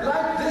 They're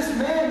like this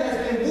man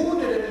that's been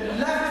wounded and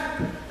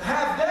left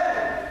half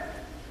dead.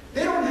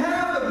 They don't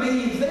have the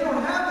means. They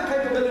don't have the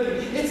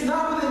capability. It's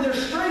not within their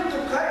strength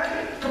or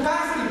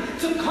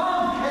capacity to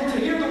come and to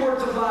hear the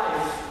words of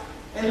life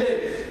and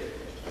live.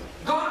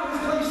 God has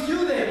placed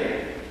you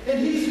there, and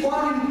he's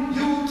wanting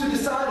you to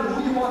decide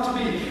who you want to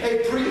be,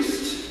 a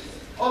priest,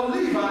 a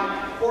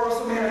Levite, or a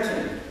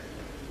Samaritan.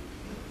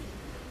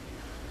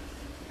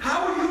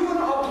 How are you going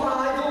to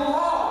apply the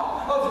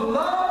law of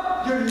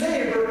love your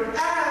neighbor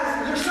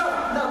as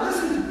yourself? Now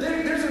listen,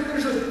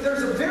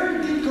 there's a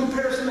very deep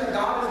comparison that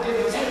God has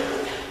given us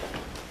here.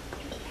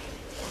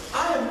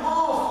 I am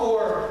all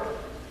for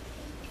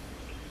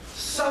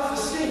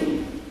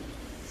self-esteem.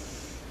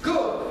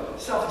 Good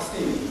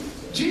self-esteem.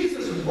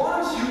 Jesus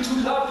wants you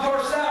to love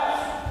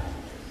yourself.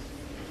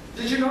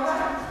 Did you know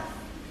that?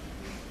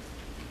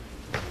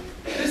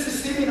 This is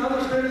esteeming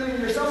others greater than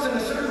yourselves in a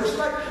certain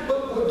respect.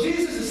 But what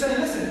Jesus is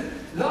saying, listen,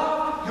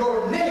 love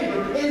your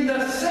neighbor in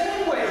the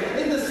same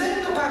way, in the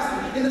same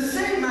capacity, in the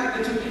same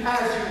magnitude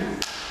as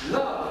you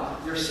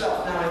love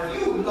yourself. Now, if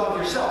you love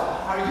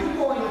yourself, are you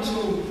going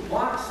to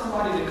want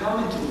somebody to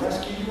come and to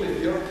rescue you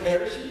if you're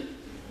perishing?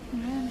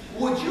 Amen.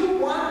 Would you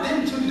want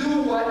them to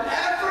do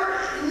whatever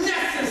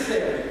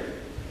necessary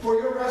for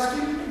your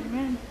rescue?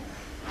 Amen.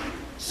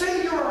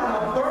 Say you're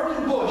on a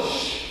burning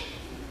bush.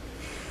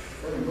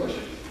 Burning bush?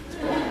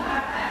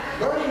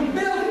 Burning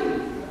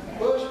building.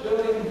 Bush,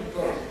 building,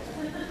 bush.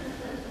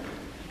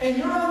 And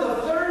you're on the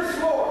 3rd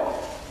floor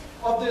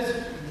of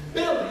this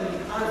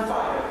building on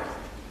fire.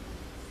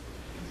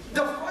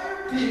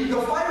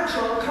 The fire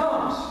truck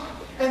comes,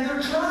 and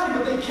they're trying,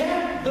 but they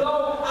can't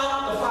blow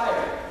out the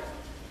fire.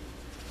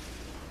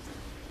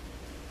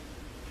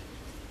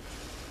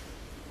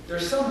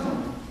 There's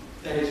someone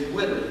that is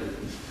willing.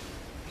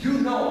 You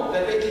know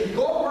that they can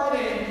go right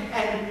in,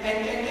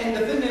 and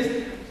the thing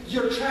is,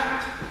 you're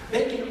trapped.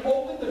 They can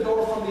open the the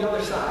door from the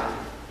other side,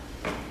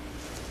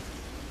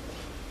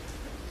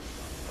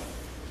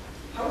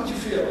 how would you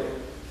feel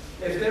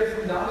if they're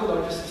from down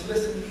below just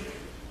listen?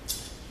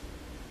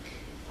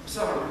 I'm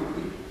sorry,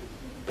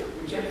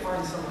 we can't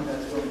find someone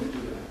that's willing to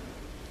do that.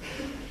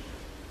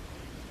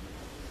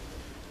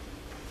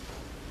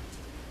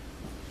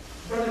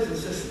 Brothers and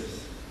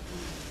sisters,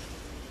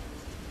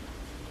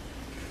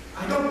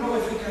 I don't know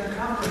if we can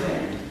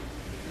comprehend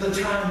the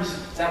times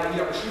that we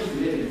are truly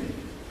living in.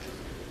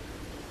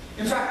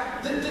 In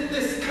fact,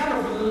 this kind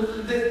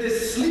of,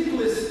 this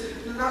sleepless,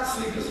 not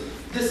sleepless,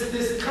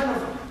 this kind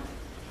of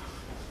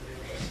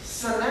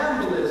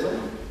somnambulism,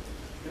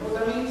 you know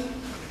what that means?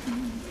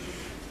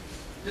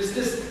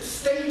 This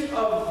state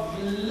of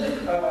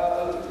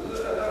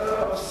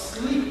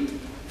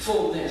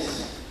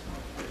sleepfulness.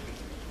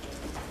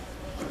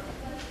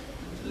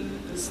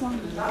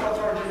 Not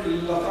lethargy,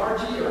 or how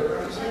do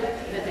you say it?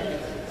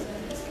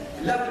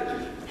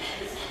 Lethargy.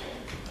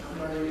 I'm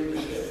not even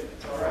English yet.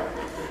 It's all right.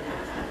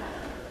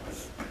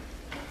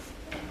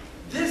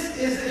 This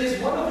is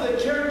one of the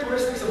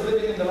characteristics of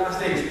living in the last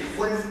days.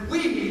 When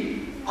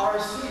we are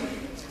asleep.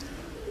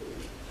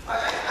 I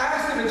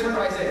asked them to turn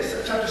to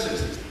Isaiah chapter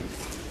 60.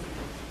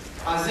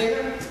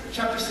 Isaiah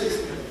chapter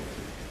 60.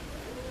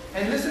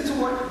 And listen to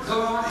what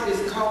God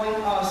is calling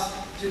us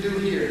to do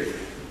here.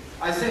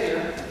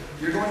 Isaiah,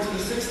 you're going to the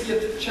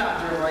 60th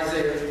chapter of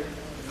Isaiah.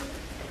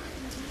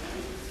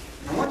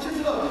 I want you to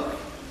look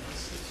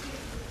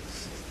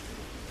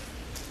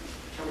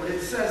at what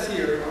it says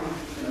here. I'm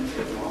going to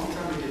take a long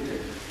time to get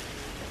there.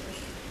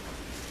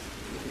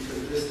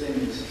 Because this thing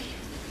is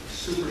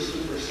super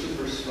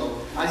slow.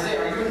 Isaiah,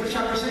 are you in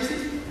chapter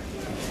 60?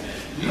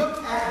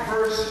 Look at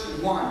verse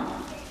 1.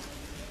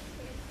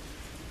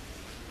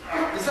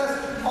 It says,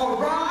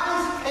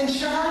 arise and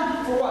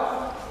shine for what?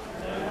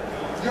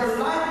 Your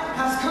light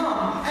has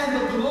come, and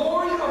the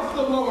glory of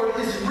the Lord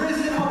is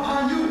risen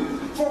upon you.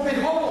 For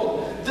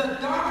behold, the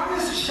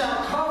darkness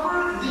shall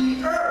cover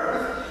the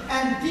earth,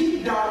 and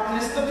deep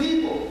darkness the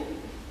people.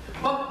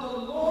 But the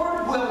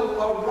Lord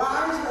will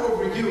arise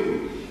over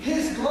you.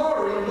 His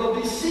glory will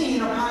be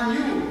seen upon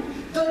you.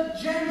 The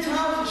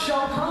Gentiles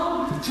shall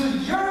come to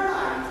your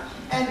light,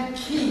 and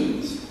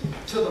kings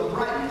to the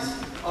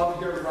brightness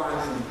of your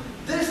rising.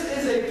 This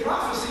is a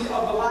prophecy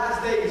of the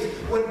last days,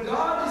 when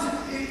God is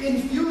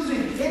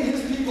infusing in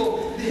His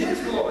people His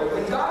glory,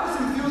 when God is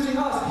infusing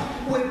us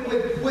with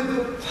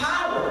the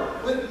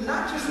power, with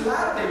not just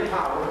latter-day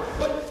power,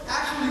 but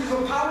actually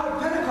the power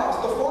of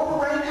Pentecost, the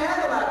former rain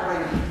and the latter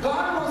rain.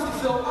 God wants to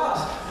fill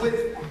us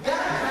with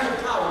that kind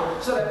of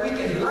power so that we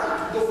can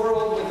light the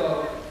world with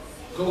the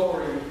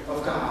glory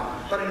of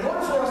God. But in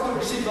order for us to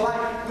receive the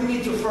light, we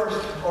need to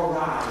first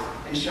arise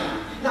and shine.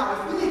 Now,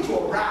 if we need to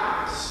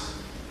arise,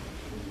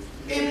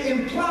 it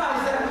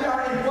implies that we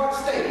are in what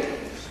state?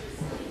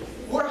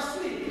 We're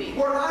asleep.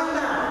 We're lying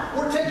down.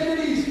 We're taking it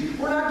easy.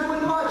 We're not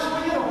doing much.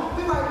 Well,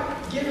 we might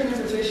give an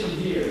invitation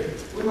here.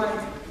 We might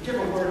give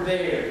a word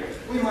there.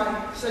 We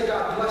might say,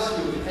 God bless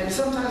you. And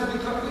sometimes we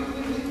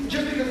come,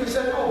 just because we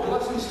said, oh,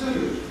 blessings to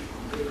you.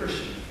 Good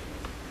Christian.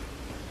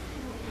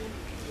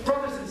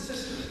 Brothers and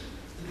sisters,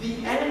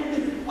 the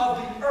end of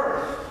the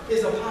earth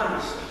is upon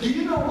us. Do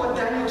you know what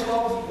Daniel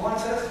 12:1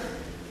 says?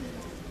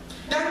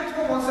 Daniel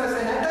 12:1 says,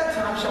 and at that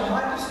time shall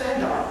Michael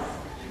stand up,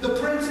 the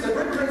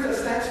great prince that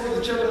stands for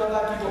the children of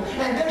thy people,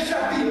 and there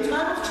shall be a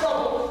time of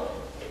trouble,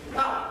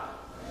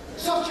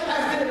 such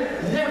as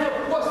there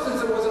never was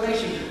since there was a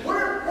nation.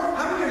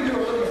 How many of you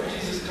are looking for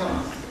Jesus to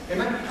come?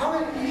 Amen? How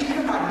many,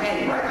 even by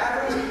name,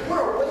 right?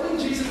 We're awaiting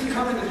Jesus to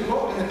come in the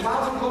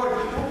clouds of glory.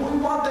 We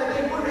want that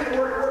day.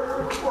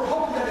 We're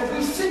hoping that if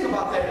we sing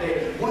about that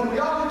day, when we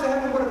all get to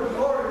heaven, what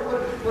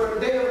a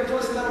day of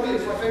rejoicing that'll be.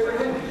 It's my favorite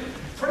hymn.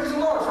 Praise the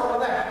Lord for all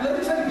of that. Let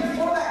me tell you,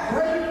 before that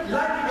great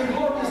light and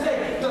glorious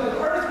day, the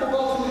earth will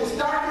go through its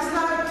darkest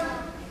night.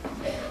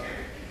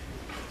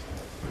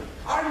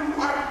 Are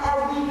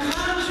we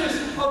conscious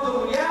of the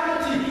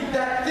reality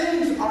that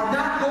things are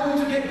not going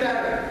to get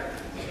better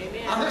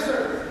on this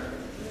earth?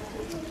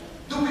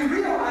 Do we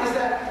realize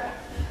that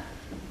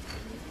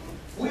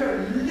we are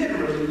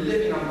literally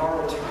living on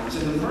borrowed times,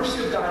 and the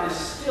mercy of God is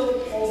still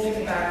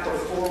holding back the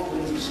four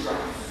winds of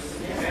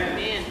strife?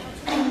 Amen.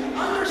 Do we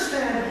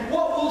understand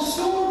what will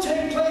soon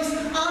take place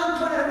on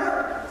planet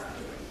Earth?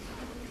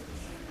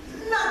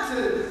 Not to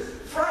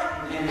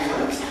frighten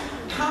anyone,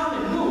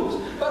 common news,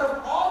 but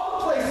of all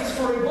the places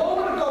for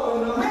Ebola to go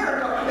in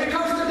America, it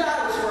comes to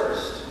Dallas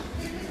first.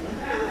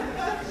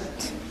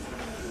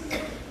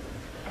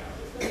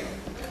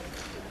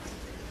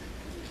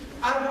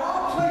 Out of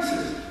all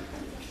places,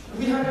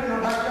 we have it in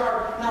our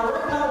backyard. Now,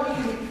 right now, we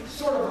can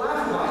sort of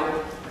laugh about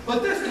it,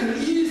 but this can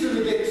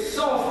easily get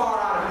so far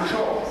out of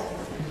control.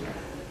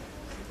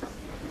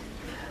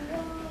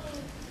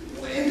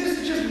 And this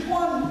is just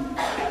one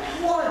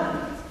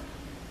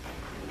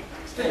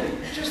thing.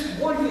 Just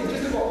one thing.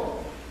 Just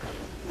about.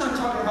 I'm not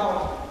talking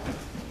about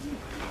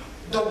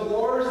the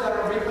wars that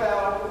are being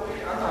out.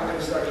 I'm not going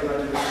to start getting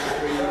into this.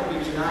 That'll be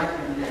tonight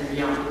and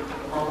beyond.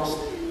 I'm almost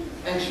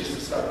anxious to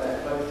start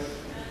that. But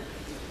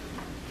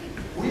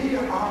We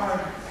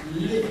are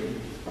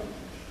living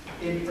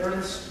in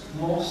earth's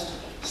most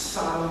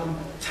solemn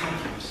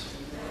times.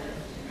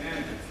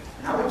 And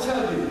I will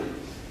tell you,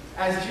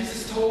 as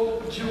Jesus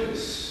told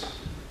Judas,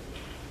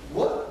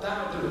 what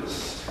thou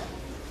doest,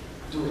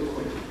 do it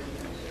quickly.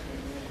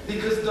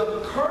 Because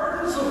the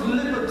curtains of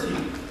liberty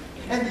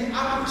and the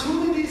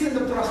opportunities and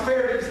the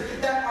prosperities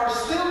that are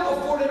still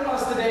afforded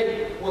us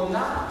today will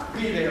not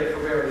be there for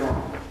very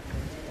long.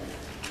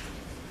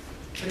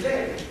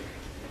 Today,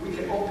 we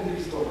can open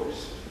these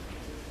doors.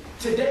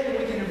 Today,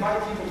 we can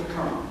invite people to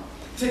come.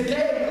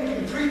 Today, we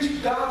can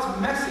preach God's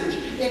message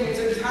in its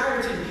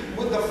entirety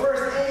with the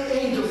first 8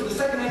 angels, the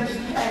second angels,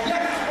 and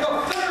yes,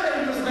 the third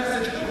angel's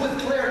message with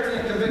clarity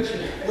and conviction,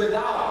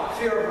 without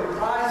fear of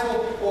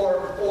reprisal or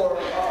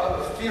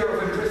fear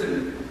of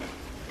imprisonment.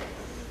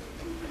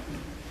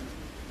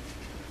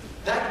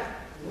 That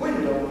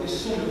window is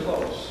soon to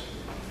close.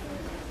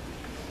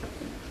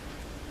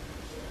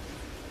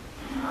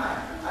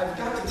 I've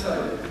got to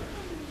tell you,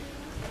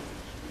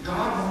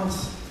 God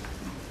wants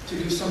to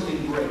do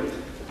something great.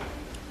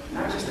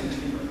 Not just in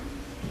Cleveland,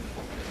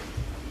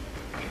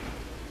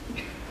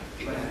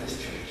 but at this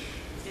church.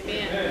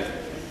 Amen.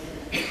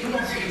 He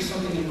wants to do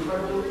something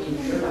incredible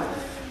in your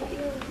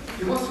life.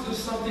 He wants to do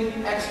something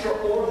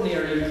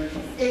extraordinary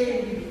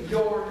in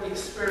your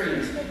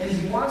experience. And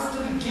He wants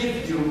to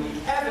give you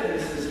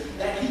evidences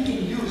that He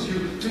can use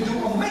you to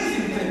do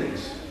amazing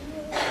things.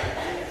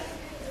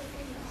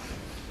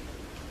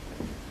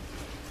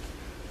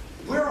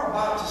 We're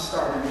about to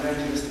start an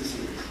evangelistic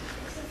series.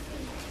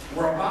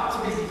 We're about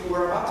to begin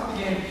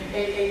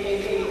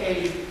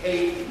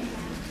a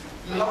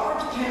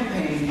large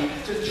campaign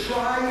to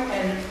try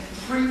and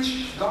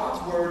preach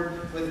God's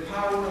word with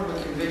power and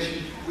with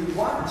conviction. We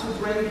want to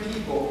bring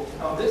people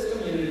of this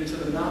community to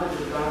the knowledge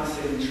of God's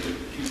saving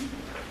truth.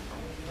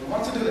 We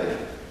want to do that.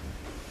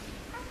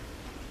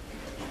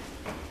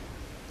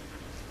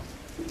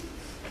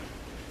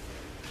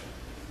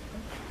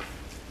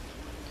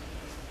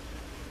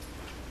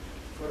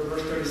 Go to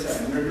verse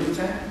 37. Remember Luke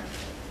 10?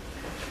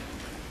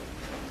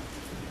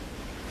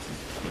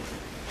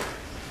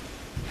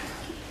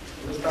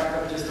 Let's back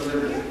up just a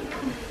little bit.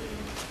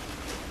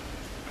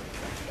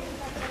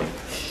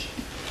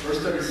 Verse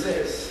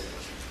 36,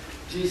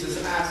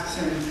 Jesus asks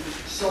him,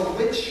 so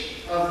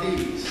which of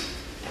these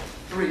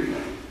 3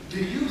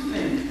 do you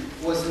think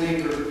was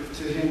neighbor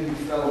to him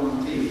who fell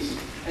among thieves?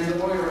 And the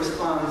lawyer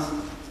responds,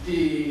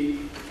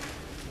 he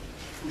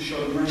who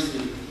showed mercy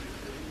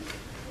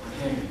on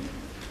him.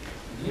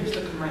 And here's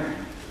the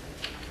command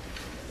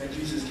that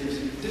Jesus gives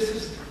you. This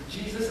is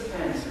Jesus'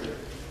 answer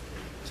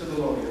to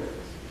the lawyer.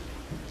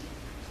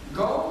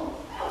 Go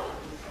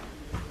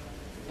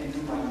and do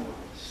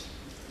likewise.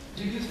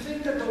 Do you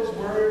think that those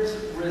words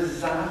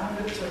resound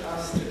to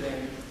us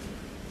today?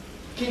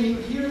 Can you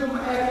hear them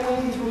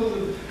echoing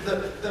through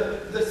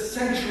the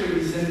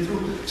centuries and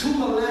through 2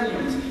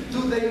 millenniums?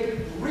 Do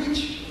they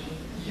reach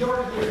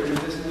your hearing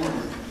this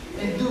morning?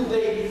 And do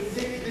they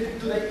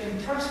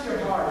impress your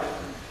heart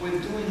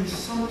with doing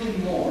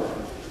something more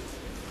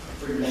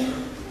for your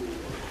neighbor?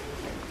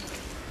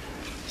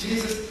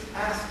 Jesus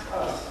asked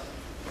us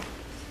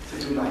to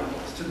do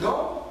likewise, to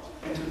go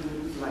and to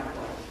do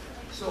likewise.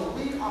 So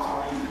we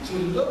are to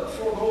look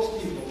for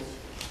those people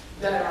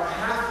that are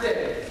half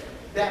dead,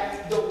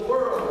 that the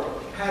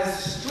world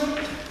has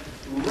stripped,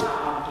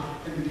 robbed,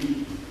 and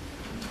beaten.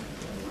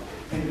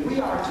 And we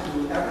are to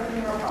do everything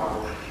in our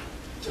power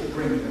to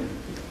bring them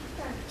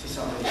to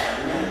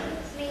salvation.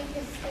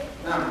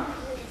 Now,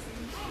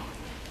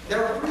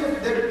 there are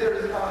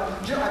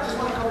I just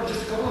want to cover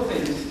just a couple of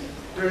things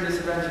during this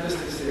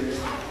evangelistic series.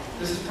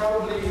 This is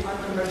probably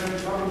unconventional.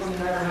 You probably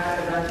never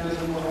had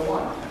evangelism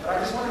 101. But I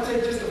just want to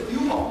take just a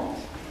few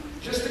moments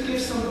just to give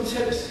some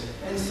tips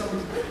and some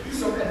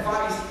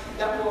advice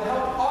that will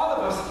help all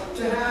of us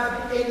to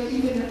have an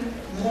even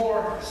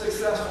more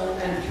successful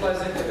and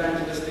pleasant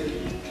evangelistic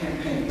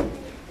campaign.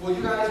 Will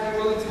you guys be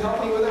willing to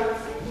help me with that?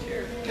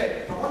 Sure.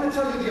 Okay, I want to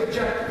tell you the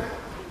objective.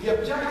 The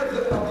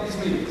objective of these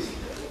meetings.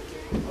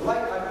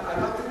 I'd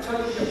like to tell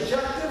you the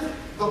objective,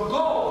 the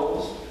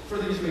goals for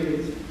these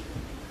meetings,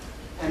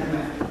 and the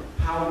method.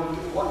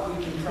 What we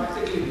can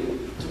practically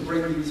do to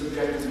bring these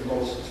objectives and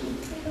goals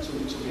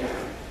to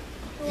reality.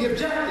 The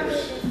objectives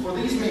for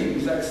these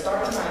meetings that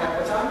start tonight at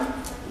what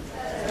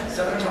time?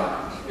 7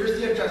 o'clock. Here's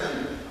the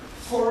objective.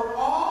 For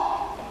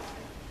all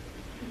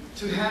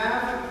to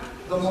have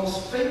the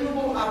most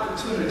favorable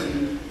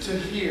opportunity to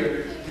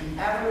hear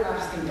the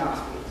everlasting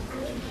gospel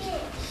of Jesus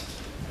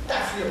Christ.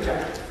 That's the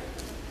objective.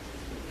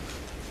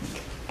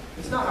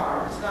 It's not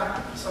hard. It's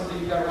not something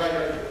you've got to write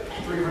a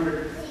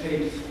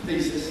 300-page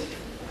thesis.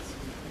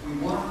 We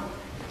want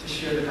to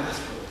share the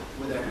gospel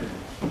with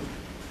everyone.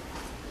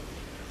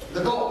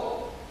 The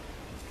goal.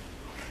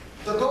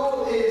 The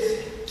goal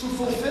is to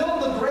fulfill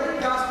the great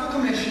gospel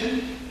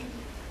commission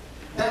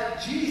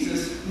that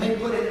Jesus may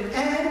put an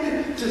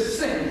end to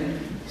sin,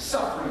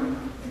 suffering,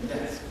 and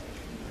death.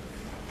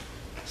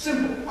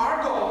 Simple.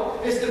 Our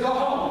goal is to go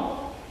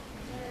home.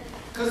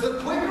 Because the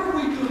quicker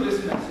we do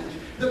this message,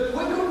 the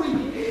quicker we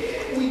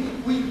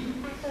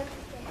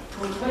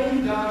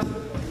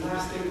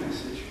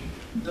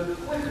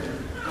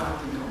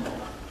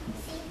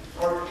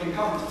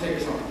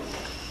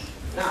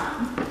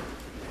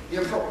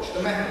the approach,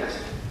 the methods.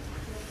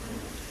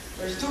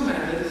 There's two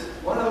methods.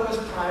 One of them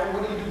is prior.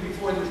 What do you do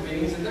before these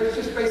meetings? And there's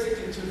just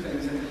basically two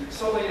things. And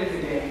so late in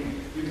the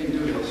game, you can do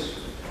this.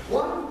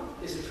 One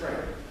is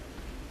prayer.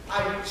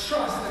 I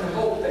trust and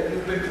hope that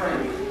you've been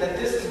praying, that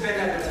this has been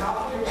at the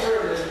top of your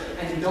prayer list,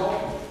 and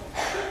don't,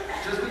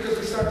 just because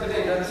we start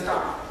today doesn't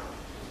stop.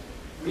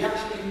 We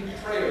actually need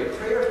prayer.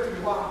 Prayer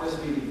throughout this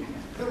meeting.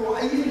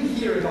 Even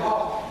here in the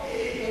hall,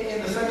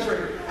 in the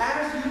sanctuary,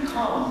 as you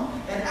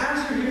come and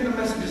as you're hearing the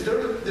messages,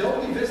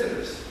 there'll be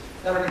visitors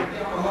that are going to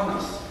be among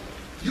us.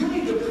 You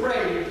need to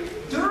pray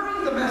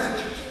during the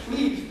messages.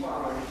 Please,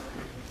 Father,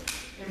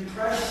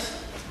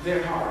 impress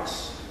their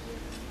hearts.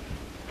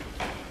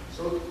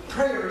 So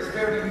prayer is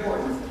very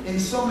important in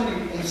so many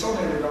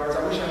regards.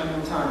 I wish I had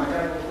more time. I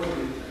got to go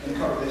quickly and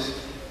cover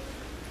this.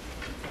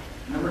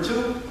 Number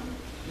two,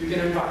 you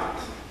can invite.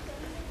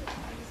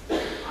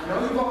 I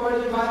know you've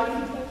already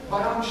invited,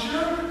 but I'm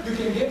sure you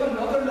can give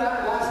another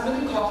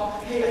last-minute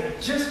call. Hey,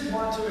 I just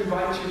want to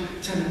invite you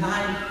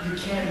tonight. You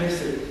can't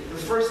miss it. The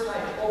first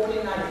night,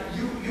 opening night,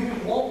 you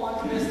won't want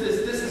to miss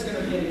this. This is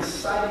going to be an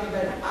exciting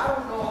event. I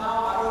don't know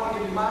how. I don't want to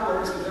give you my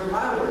words because they're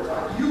my words.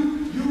 Right?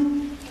 You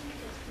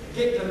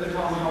get them to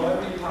come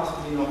however you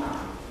possibly know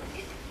how.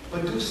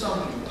 But do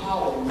something.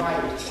 Call them,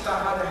 invite,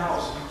 stop by their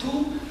house. Do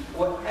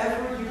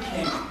whatever you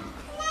can to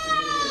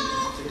get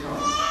them to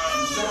come.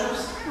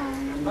 Incentives,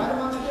 invite them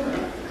out to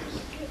dinner.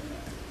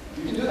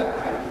 You can do that,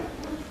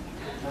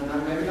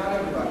 right? Maybe not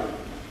everybody.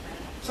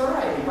 It's all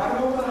right. Invite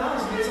them over to the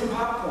house and get some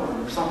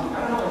popcorn or something.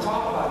 I don't know, and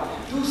talk about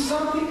it. Do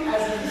something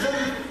as an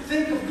incentive.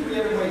 Think of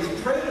creative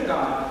ways. Pray to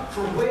God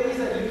for ways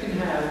that you can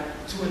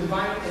have to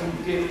invite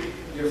and get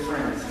your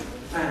friends,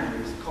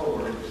 families,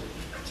 co-workers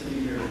to be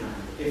here tonight.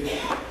 If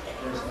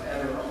there's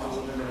ever a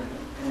possibility,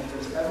 and if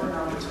there's ever an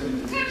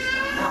opportunity to do this.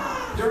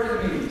 Now, during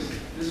the meetings,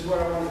 this is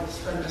where I want to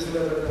spend just a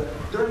little bit of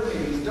time. During the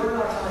meetings, during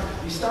our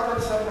time, we start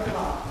at 7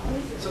 o'clock.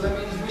 So that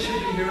means we should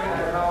be here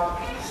at about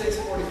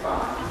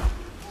 6:45,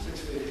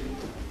 6:50.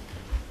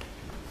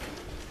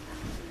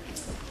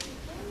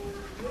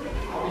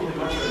 I'll be here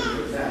much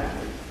earlier than that.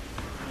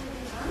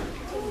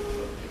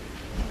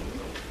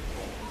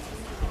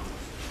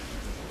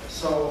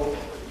 So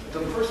the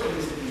person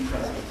needs to be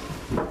present.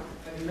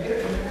 Have you made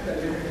a commitment that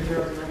you're going to be here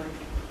every night?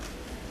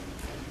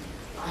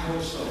 I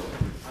hope so.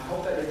 I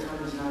hope that your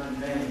time is not in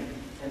vain,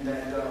 and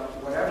that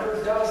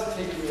whatever does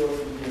take you away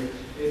from here,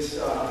 it's,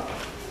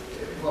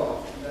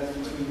 well, that's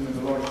between you and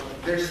the Lord.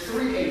 There's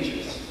three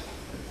H's.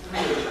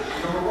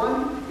 Number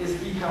one is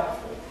be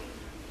helpful.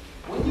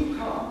 When you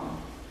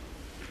come,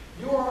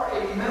 you are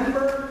a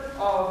member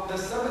of the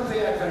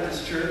Seventh-day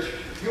Adventist Church.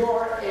 You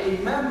are a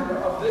member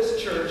of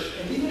this church,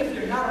 and even if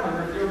you're not a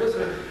member, if you're a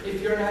visitor,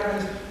 if you're an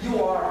Adventist,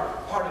 you are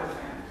part of the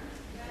family.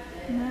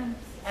 Amen.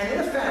 And in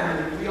a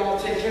family, we all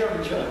take care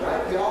of each other,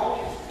 right? We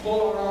all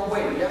pull our own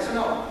weight, yes or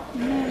no?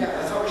 Amen. Yeah,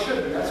 that's how it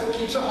should be. That's what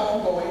keeps a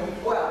home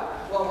going well.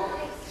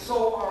 Well,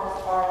 so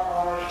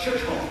our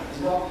church home as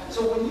well.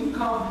 So when you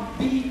come,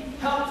 be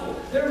helpful.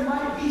 There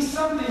might be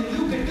something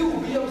you can do.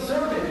 Be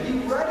observant. Be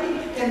ready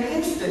and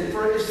instant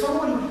for if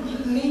someone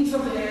needs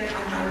something and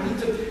I need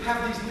to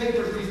have these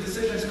papers, these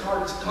decisions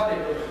cards cut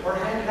it or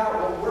hand it out.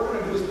 What we're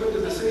going to do is put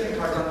the decision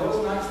cards on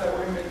those nights that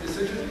we're going to make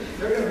decisions.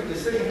 There are going to be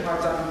decision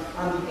cards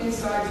on the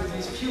insides of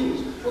these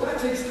pews. Well, that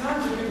takes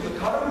time for people to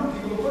cut them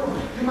and people to put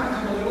them. You might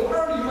come a little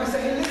early. You might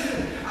say, hey,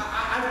 listen,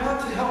 I want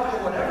to help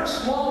in whatever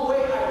small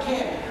way I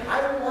can.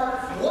 I don't want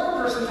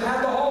one person to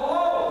have the whole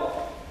load.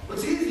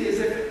 What's easy is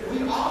if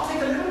we all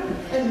take a little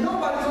and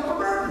nobody's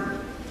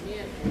overburdened.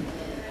 Yeah.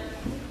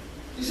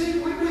 You see,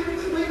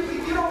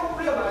 you don't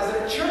realize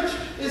that church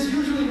is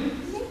usually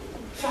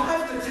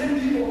 5 to 10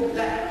 people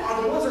that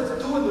are the ones that are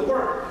doing the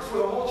work for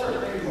the whole church.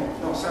 Maybe more.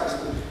 No, sorry.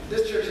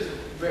 This church is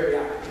very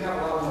active. We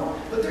have a lot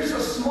more. But there's a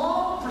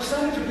small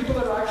percentage of people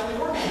that are actually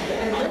working.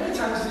 And many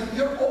times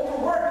you're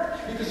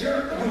overworked because you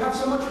have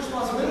so much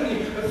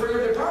responsibility for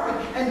your department.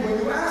 And when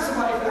you ask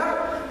somebody for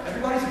help,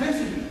 everybody's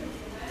busy.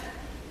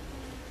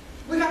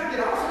 We got to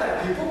get off of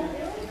that, people.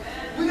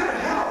 We got to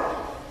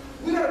help.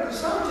 We got to do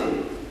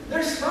something.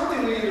 There's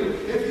something we can do.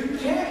 If you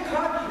can't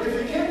cut,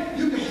 if you can't,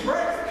 you can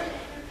pray.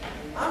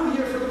 I'm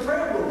here for the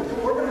prayer room.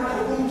 We're going to have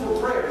a room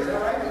for prayer. Is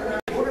that right?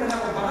 We're going to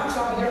have a box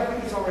out here. I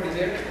think it's already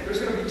there. There's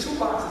going to be 2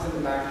 boxes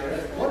in the back there.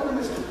 One of them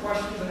is for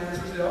questions and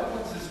answers. The other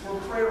one is for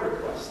prayer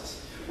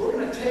requests. We're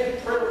going to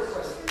take prayer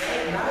requests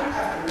night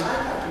after night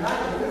after night.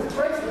 And we're going to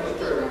pray for those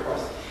prayer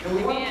requests. And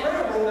we want a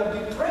prayer room that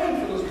will be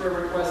praying for those prayer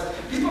requests.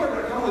 People are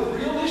going to come with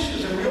real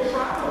issues and real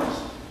problems.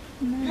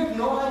 You have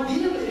no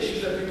idea the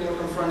issues that people are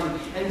confronting.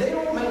 And they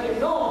don't make it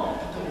known.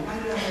 Why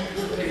did I make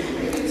this paper?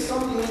 Maybe it's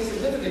something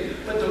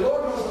insignificant. But the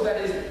Lord knows what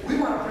that is. We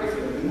want to pray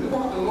for them. And we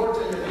want the Lord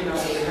to intervene on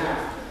their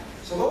behalf.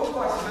 So those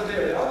boxes are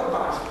there. The other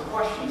box for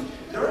questions.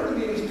 During the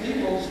meetings,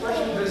 people,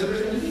 especially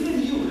visitors, and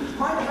even you,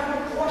 might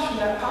have a question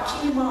that pops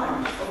in your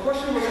mind. A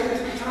question related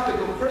to the topic,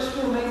 a question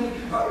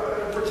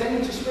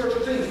pertaining to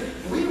spiritual things.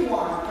 We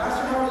want,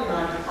 Pastor Harley and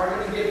I are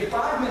going to give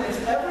 5 minutes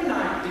every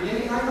night,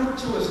 beginning night number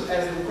 2 as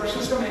the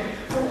questions come in,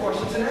 for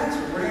questions and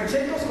answers. We're going to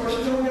take those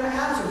questions and we're going to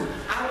answer them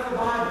out of the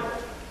Bible.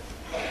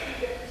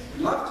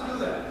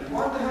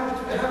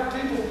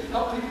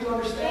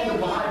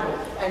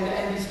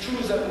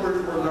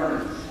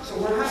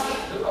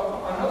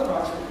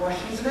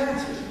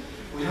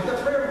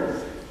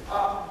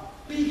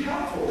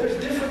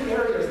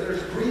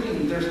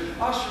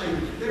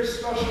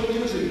 special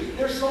music.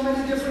 There's so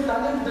many different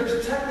dynamics.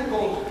 There's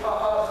technical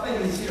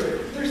things here.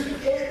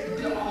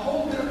 There's a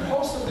whole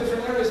host of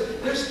different areas.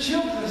 There's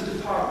children's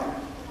department.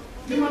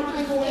 You might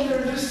just go in there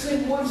and just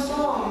sing one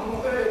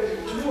song,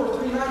 2 or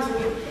 3 nights a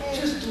week.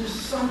 Just do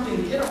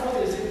something. Get a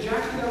hold of this.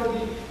 Jackie, that'll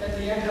be at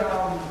the end.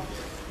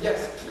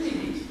 Yes,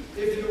 please.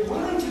 If you're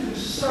willing to do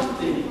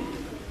something,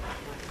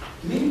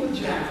 meet with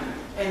Jackie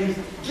and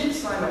get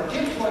signed up,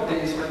 get plugged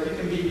in so that you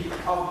can be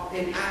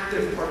an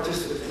active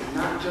participant,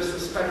 not just a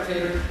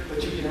spectator,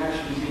 but you can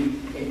actually be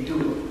a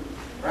doer.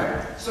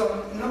 Right?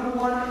 So number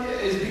 1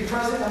 is be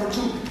present. Number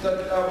 2,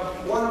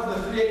 one of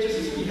the 3 H's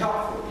is be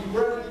helpful. Be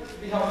ready,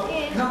 be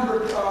helpful.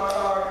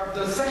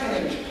 The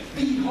second H,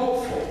 be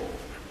hopeful.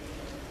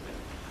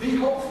 Be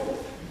hopeful.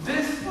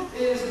 This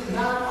is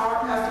not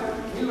our effort.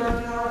 We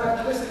learned in our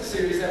evangelistic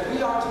series that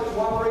we are to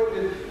cooperate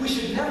with, we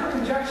should never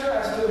conjecture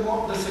as to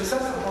the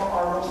success of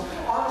our most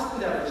honest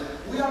endeavors.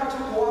 We are to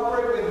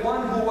cooperate with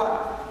one who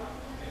what?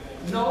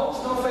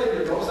 Knows no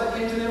failure. Those that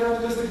came to the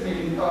evangelistic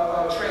meeting,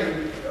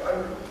 training,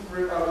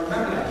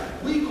 remember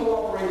that. We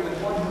cooperate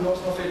with one who knows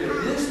no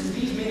failure.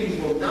 These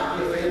meetings will not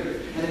be a failure.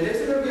 And it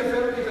isn't going to be a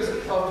failure because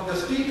of the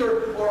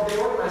speaker or of the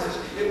organizers.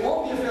 It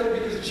won't be a failure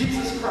because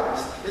Jesus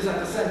Christ is at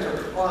the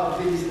center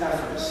of these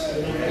efforts.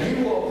 And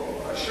He will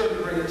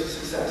surely bring it to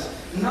success.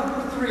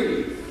 Number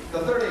 3, the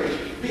third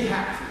H, be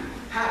happy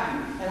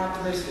and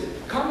optimistic.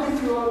 Come in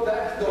through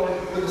that door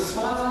with a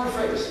smile on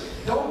your face.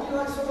 Don't be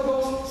like some of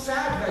those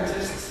sad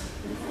Adventists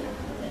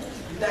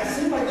that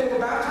seem like they were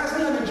baptized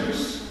in lemon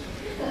juice.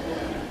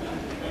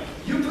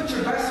 You put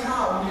your best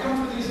smile when you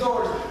come through these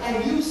doors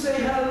and you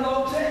say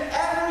hello to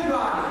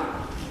everybody.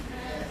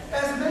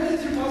 As many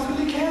as you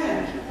possibly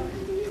can.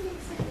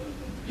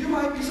 You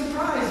might be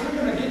surprised.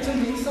 You're going to get to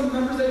meet some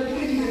members that you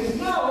didn't even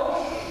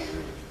know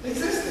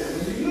existed.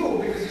 I mean, you knew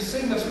because you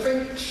see this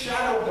fake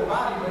shadow of the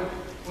body, but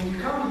when you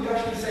come, you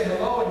actually say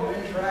hello and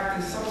you interact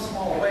in some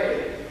small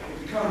way.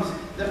 It becomes,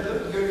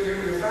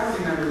 your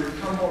family members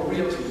become more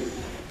real to you.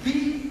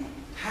 Be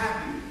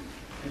happy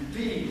and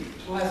be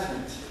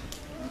pleasant.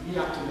 Be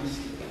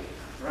optimistic,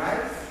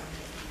 right?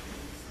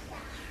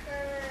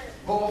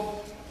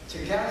 Both to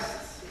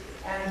guests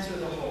and to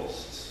the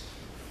hosts.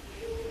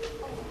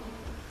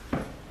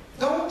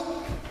 Don't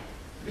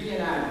be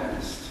an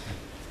Adventist.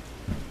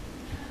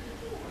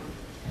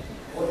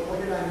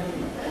 What did I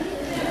mean?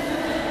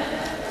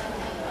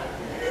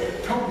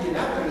 Don't be an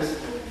Adventist.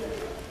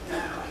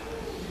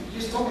 You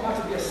just told me not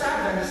to be a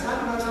sad Adventist.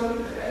 Not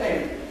to,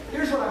 hey,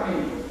 here's what I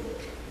mean.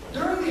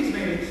 During these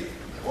meetings,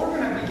 we're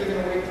going to be giving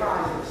away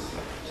prizes.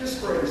 Just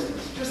for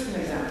instance, just an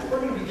example, we're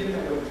going to be giving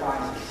away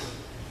prizes.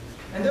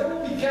 And there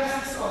will be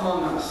guests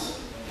among us.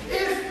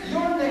 If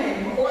your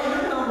name or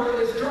your number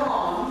is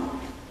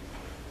drawn,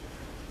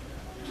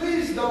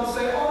 please don't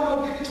say, oh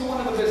no, give it to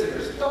one of the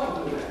visitors.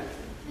 Don't do that.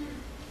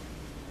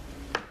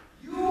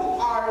 You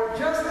are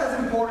just as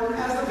important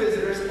as the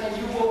visitors, and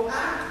you will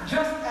act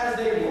just as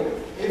they would.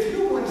 If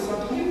you win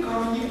something, you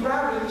come and you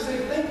grab it and you say,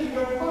 thank you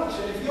very much.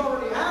 And if you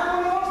already have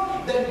one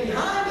of those, then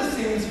behind the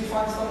scenes you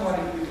find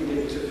somebody you can give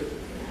it to.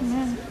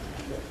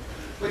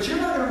 But you're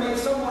not going to make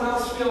someone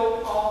else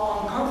feel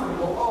all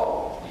uncomfortable.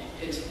 Oh,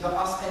 it's the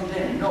us and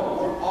them. No,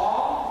 we're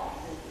all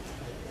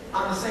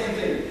on the same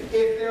thing.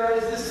 If there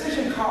is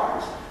decision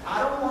cards,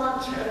 I don't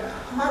want you,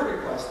 my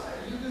request,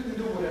 you can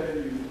do whatever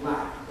you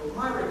like, but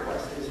my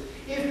request is,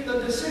 if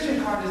the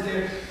decision card is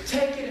there,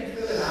 take it and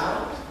fill it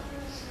out.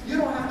 You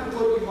don't have to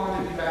put you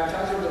want to be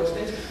baptized or those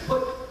things,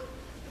 but,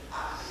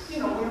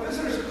 when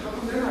visitors come,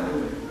 they're not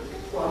doing it.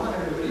 Well, I'm not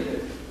going to do it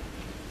either.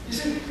 You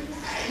see,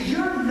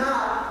 you're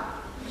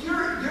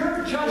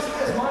just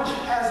as much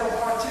as a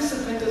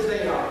participant as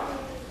they are.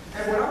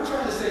 And what I'm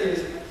trying to say is,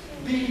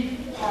 be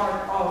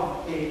part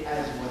of it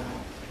as well.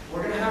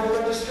 We're going to have a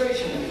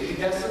registration. The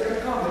guests are going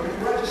to come. They're going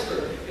to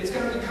register. It's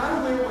going to be kind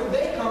of weird when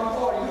they come.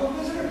 Oh, are you a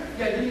visitor?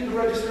 Yeah, you need to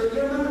register.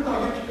 You remember?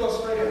 No, you can go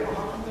straight in. No.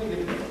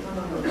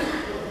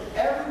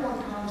 Everyone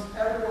comes.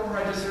 Everyone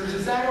registers.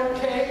 Is that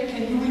okay?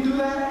 Can we do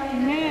that?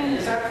 Amen.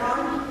 Is that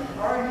fine?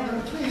 All right,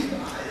 then please.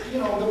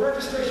 The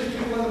registration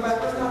people in the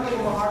back, let's not give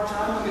them a hard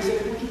time when they say,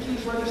 would you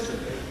please register?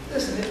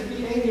 Listen, it would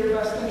be in your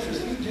best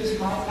interest. You just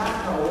might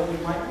not know when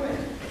you might win.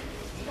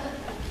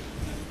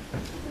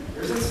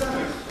 There's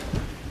incentives.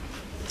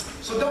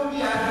 So don't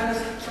be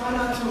Adventist. Try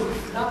not to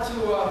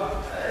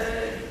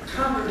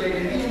congregate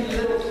and be in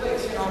little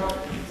cliques.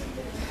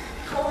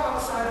 Go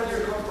outside of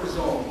your comfort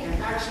zone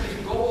and actually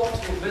go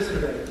up to a visitor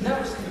that you've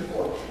never seen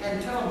before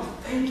and tell them,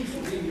 thank you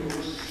for being here.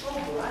 We're so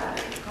glad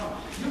that you come.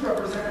 You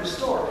represent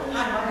Restore.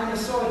 Hi, my name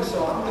is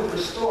so-and-so. I'm with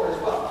Restore as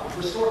well.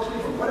 Restore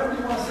Cleveland.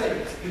 Whatever you want to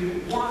say, we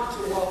want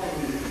to welcome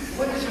you.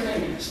 What is your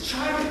name? Just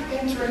try to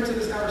enter into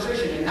this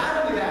conversation. And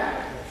not only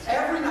that,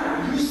 every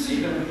night you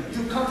see them,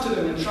 you come to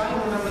them and try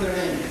and remember their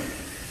name.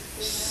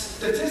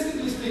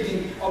 Statistically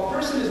speaking, a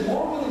person is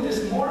more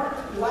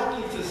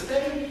likely to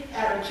stay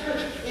at a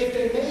church if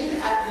they made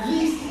at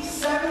least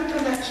 7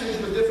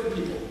 connections with different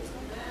people.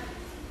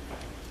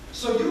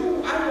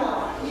 So I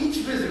want each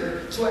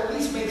visitor to at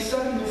least make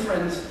 7 new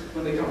friends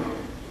when they come here.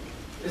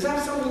 Is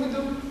that something we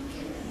can do?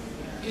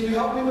 Can you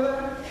help me with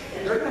that?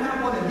 They're going to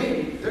have one in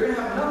me. They're going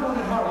to have another one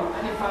in Harvey.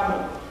 I need 5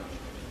 more.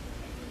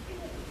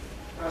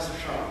 Pastor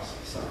Charles,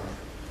 sorry.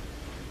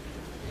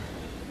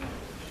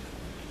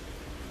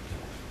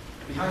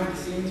 Behind the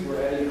scenes,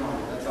 we're Eddie and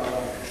Harvey. That's all I have.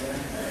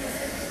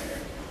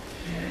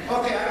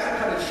 Okay, I got to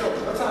cut it short.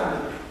 What time is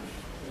it?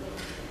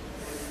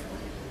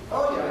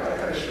 Oh, yeah, I got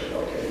to cut it short.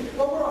 Okay.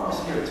 Well, we're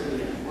almost here to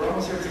the end. We're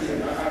almost here to the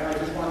end. I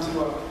just want to,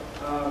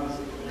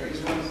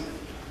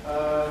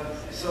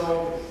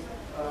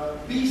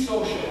 be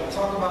social. I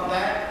talk about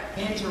that.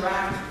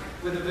 Interact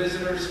with the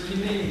visitors.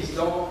 Please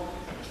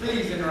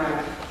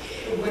interact.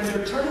 When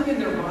they're turning in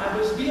their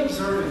Bibles, be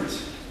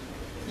observant.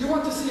 You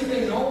want to see if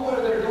they know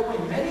where they're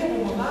going. Many of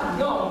them will not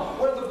know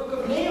where the book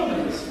of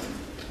Nahum is.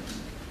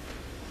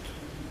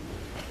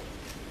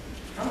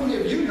 How many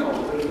of you know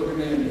where the book of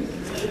Nahum is?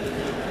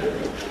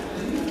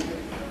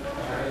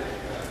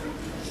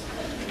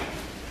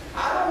 I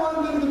don't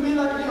want them to be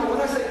like,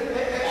 when I say,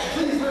 hey,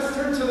 please, let's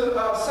turn to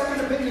Second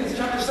Opinions,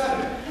 chapter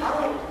 7.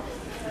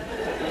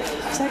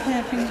 Second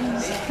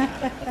Opinions.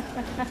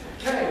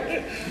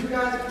 Okay, you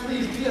guys,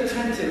 please be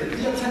attentive.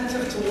 Be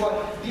attentive to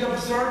what? Be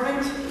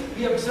observant.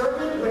 Be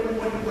observant when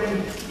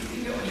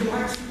you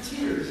might see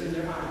tears in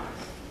their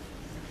eyes.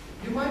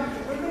 We're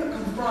going to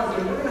confront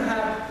them. We're going to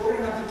have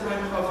the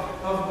time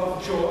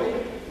of joy.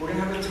 We're going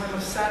to have the time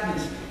of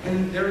sadness.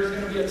 And there is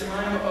going to be a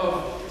time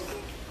of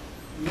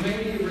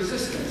maybe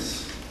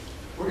resistance.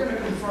 We're going to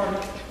confront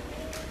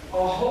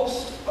a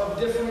host of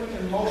different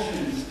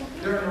emotions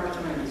during our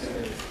time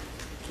together.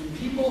 And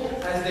people,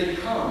 as they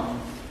come,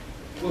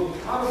 will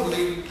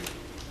probably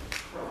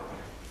cry.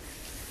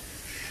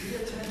 Be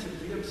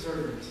attentive, be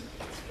observant,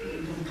 be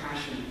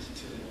compassionate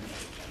to them.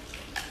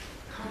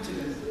 Come to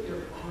them, put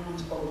your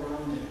arms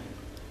around them.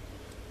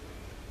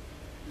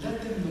 Let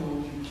them know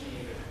you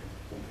care.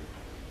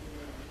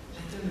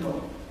 Let them know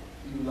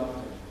you love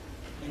them.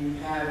 And you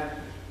have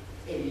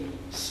a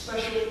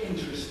special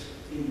interest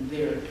in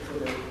for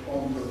their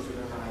own good, for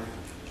their life,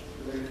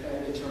 for their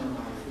eternal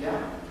life.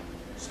 Yeah?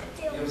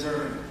 Be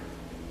observant.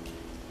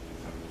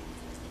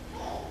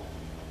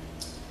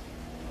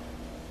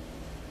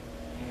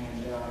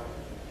 And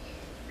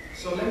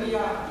so let me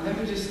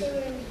just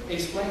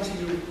explain to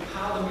you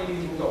how the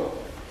meeting will go.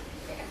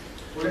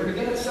 We're going to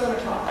begin at 7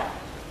 o'clock.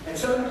 At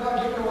 7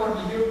 o'clock, you're going to want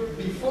to be here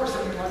before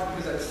 7 o'clock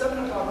because at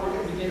 7 o'clock, we're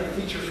going to begin a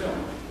feature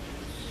film.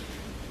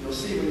 You'll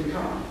see when you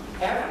come.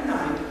 Every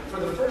night, for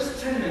the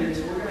first 10 minutes,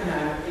 we're going to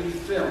have a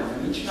film.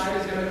 And each night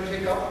is going to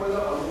pick up where the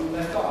other one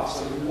left off,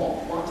 so you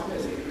won't want to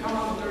miss it. If you come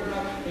on the third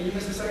night and you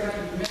miss the second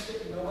night, you missed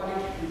it,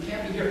 and you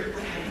can't be here.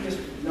 What happened is,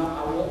 no,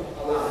 I won't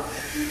allow it.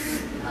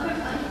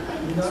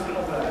 None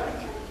of that.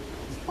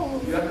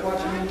 You have to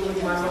watch a movie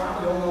with my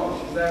mom, you don't know.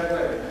 She's that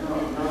way. No,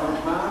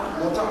 Mom,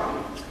 no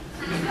talking.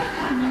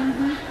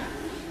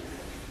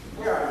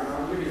 Where are you,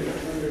 Mom? Give me that.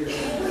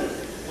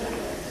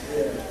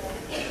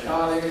 Yeah.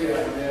 Oh, there you go.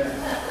 Yeah.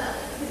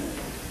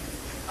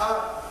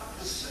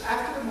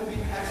 After the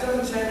movie, at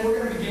 7:10, we're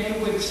going to begin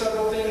with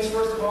several things.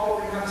 First of all,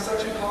 we're going to have a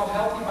section called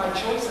Healthy by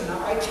Choice and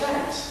Not by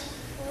Chance.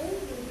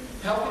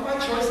 Healthy by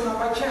choice and not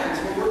by chance.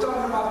 What we're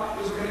talking about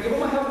is we're going to give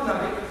them a health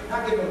nugget,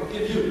 not give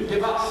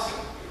us.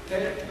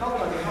 Okay? Health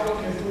nugget, how we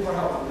can improve our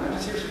health. We're not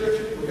just here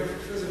spiritually, we're here for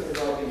physical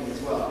well-being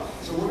as well.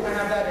 So we're going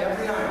to have that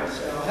every night.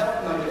 So health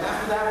nugget.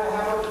 After that, we'll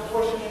have our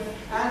question and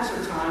answer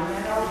time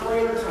and our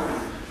prayer time.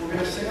 We're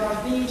going to sing our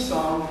theme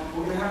song.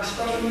 We're going to have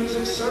special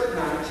music certain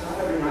nights, not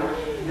every night.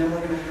 And then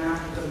we're going to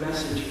have the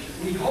message.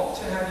 We hope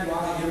to have you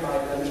out of here by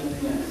 11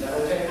 p.m. Is that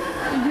okay?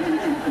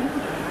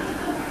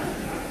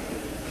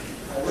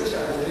 I wish I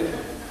was there.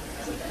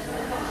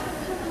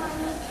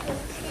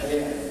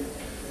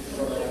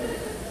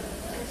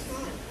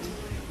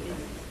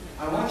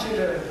 I want you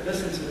to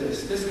listen to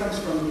this. This comes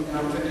from, and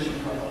I'm finishing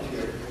up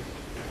here.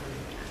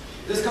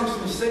 This comes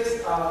from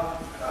 6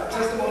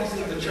 Testimonies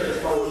of the Church,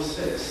 volume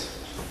 6.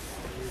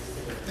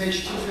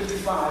 Page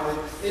 255.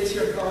 It's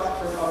your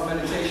thought for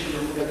meditation or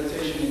for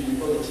meditation in your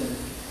bulletin.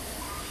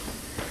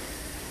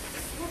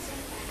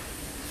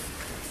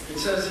 It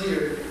says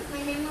here,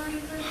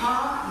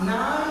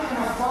 nigh and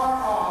afar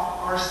off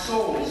are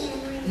souls,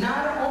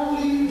 not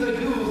only the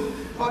youth,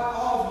 but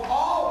of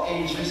all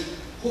ages,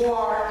 who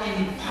are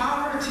in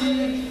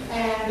poverty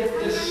and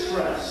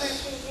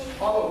distress.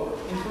 All over,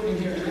 including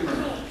here too.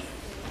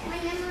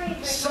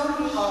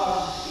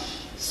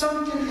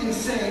 Sunken in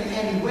sin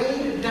and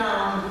weighed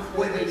down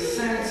with a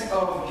sense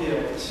of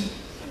guilt.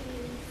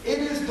 It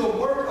is the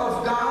work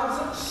of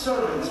God's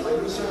servants. Are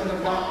you a servant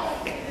of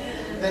God?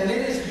 Then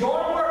it is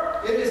your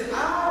work. It is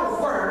our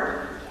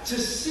work to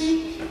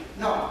seek.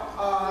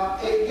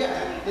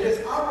 It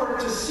is our work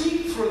to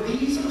seek for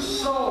these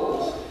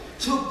souls,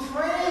 to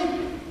pray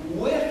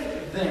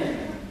with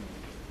them,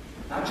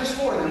 not just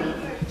for them.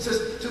 It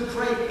says to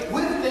pray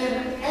with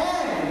them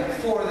and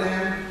for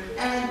them,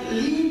 and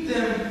lead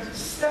them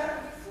step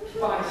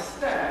by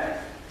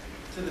step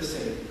to the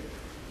Savior.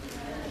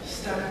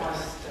 Step by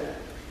step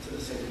to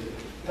the Savior.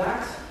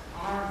 That's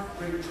our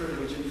great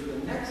privilege. And for the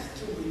next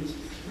 2 weeks,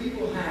 we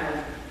will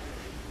have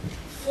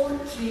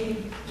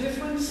 14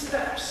 different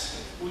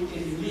steps we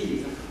can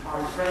lead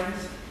our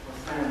friends,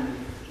 our family,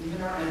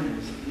 even our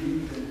enemies,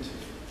 lead them to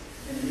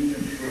and lead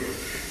them through.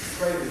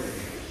 Pray with them,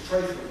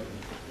 pray for them,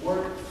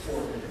 work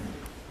for them.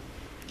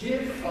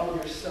 Give of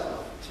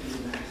yourself to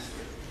your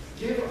master.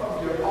 Give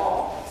of your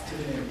all to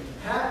him.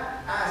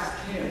 Ask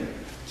him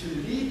to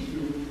lead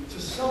you to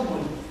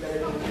someone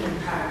that can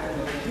impact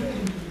and that you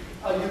can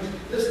use.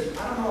 Listen, I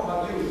don't know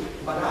about you,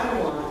 but I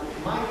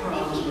want my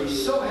crown to be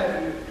so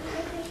heavy,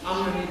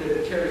 I'm going to need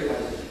to carry it like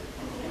this.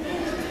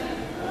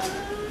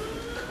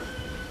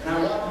 And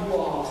I want you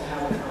all to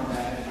have a crown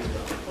that heavy as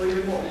well, or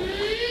even more.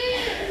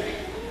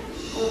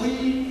 But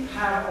we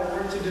have a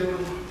work to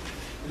do.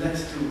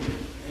 Let's do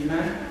it.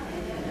 Amen?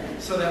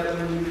 So that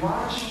when we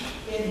march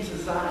into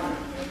Zion,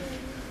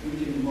 we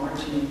can be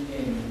marching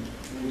in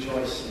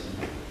rejoicing.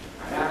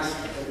 I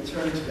ask that we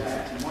turn to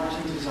that, to march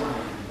into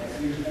Zion,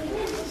 that you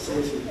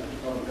city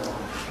of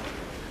God.